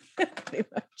 pretty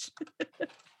much.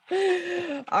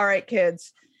 All right,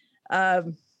 kids.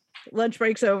 Lunch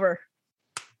break's over.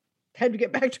 Time to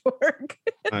get back to work.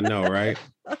 I know, right?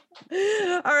 All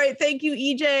right, thank you,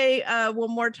 EJ. One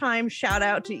more time, shout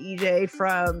out to EJ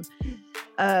from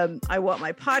I Want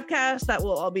My Podcast. That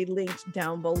will all be linked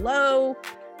down below.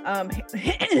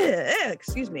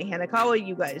 Excuse me, Hanakawa,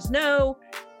 you guys know.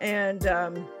 And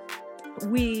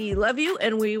we love you,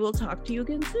 and we will talk to you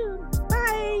again soon.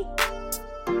 Bye.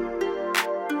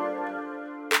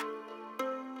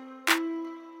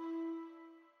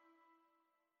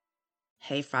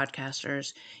 Hey,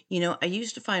 fraudcasters. You know, I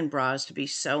used to find bras to be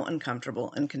so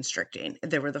uncomfortable and constricting.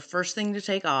 They were the first thing to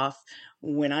take off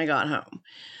when I got home.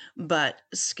 But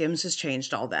Skims has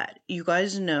changed all that. You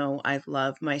guys know I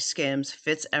love my Skims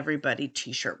Fits Everybody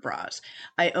t-shirt bras.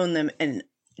 I own them in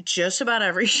just about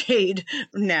every shade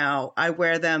now. I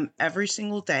wear them every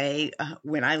single day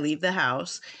when I leave the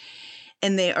house.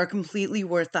 And they are completely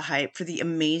worth the hype for the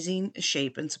amazing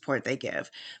shape and support they give.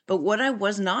 But what I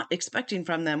was not expecting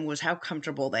from them was how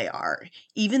comfortable they are.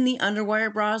 Even the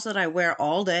underwire bras that I wear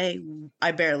all day,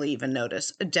 I barely even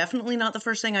notice. Definitely not the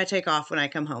first thing I take off when I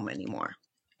come home anymore.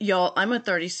 Y'all, I'm a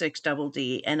 36 double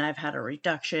D, and I've had a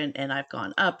reduction, and I've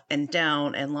gone up and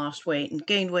down and lost weight and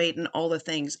gained weight and all the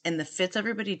things. And the Fits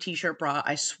Everybody t-shirt bra,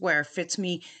 I swear, fits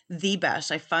me the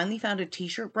best. I finally found a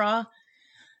t-shirt bra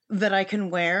that I can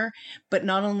wear, but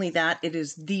not only that, it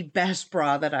is the best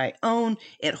bra that I own.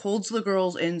 It holds the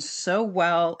girls in so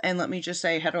well, and let me just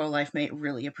say, Hetero Life Mate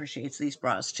really appreciates these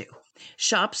bras too.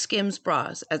 Shop Skims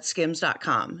bras at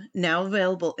skims.com, now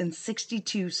available in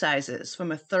 62 sizes,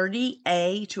 from a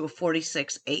 30A to a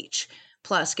 46H.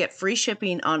 Plus, get free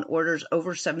shipping on orders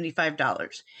over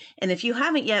 $75. And if you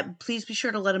haven't yet, please be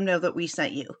sure to let them know that we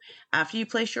sent you. After you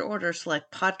place your order,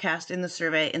 select podcast in the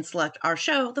survey and select our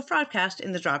show, The Fraudcast,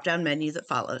 in the drop-down menu that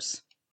follows.